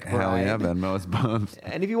Jeff-McBride. Hell yeah, Venmo is both.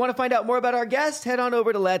 And if you want to find out more about our guest, head on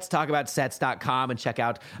over to letstalkaboutsets.com and check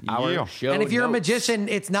out our Yeah. show. And if you're a notes. magician,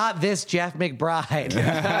 it's not this Jeff McBride.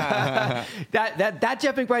 that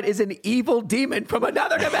Jeff McBride is an evil demon from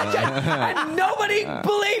another dimension, and nobody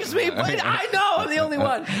believes me, but I know I'm the only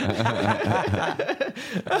one.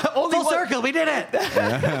 Only Full one. circle, we did it.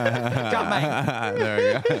 Drop mic.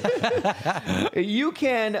 There you go. You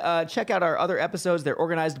can check out our other episodes. They're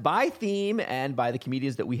organized by theme and by the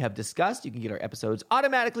comedians that we have discussed. You can get our episodes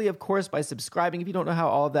automatically, of course, by subscribing. If you don't know how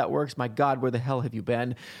all of that works, my God, where the hell have you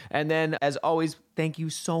been? And then, as always, thank you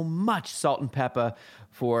so much, Salt and Peppa,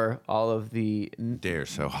 for all of the They're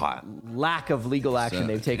so hot. lack of legal action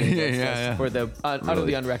they've taken against Yeah, us yeah. for the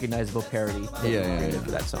utterly unrecognizable parody that we Yeah. created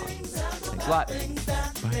for that song. Thanks a lot.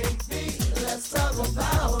 Let's talk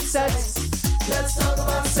about sets. Let's talk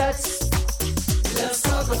about sets. Let's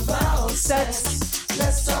talk about sets.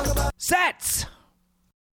 Let's talk about Sets!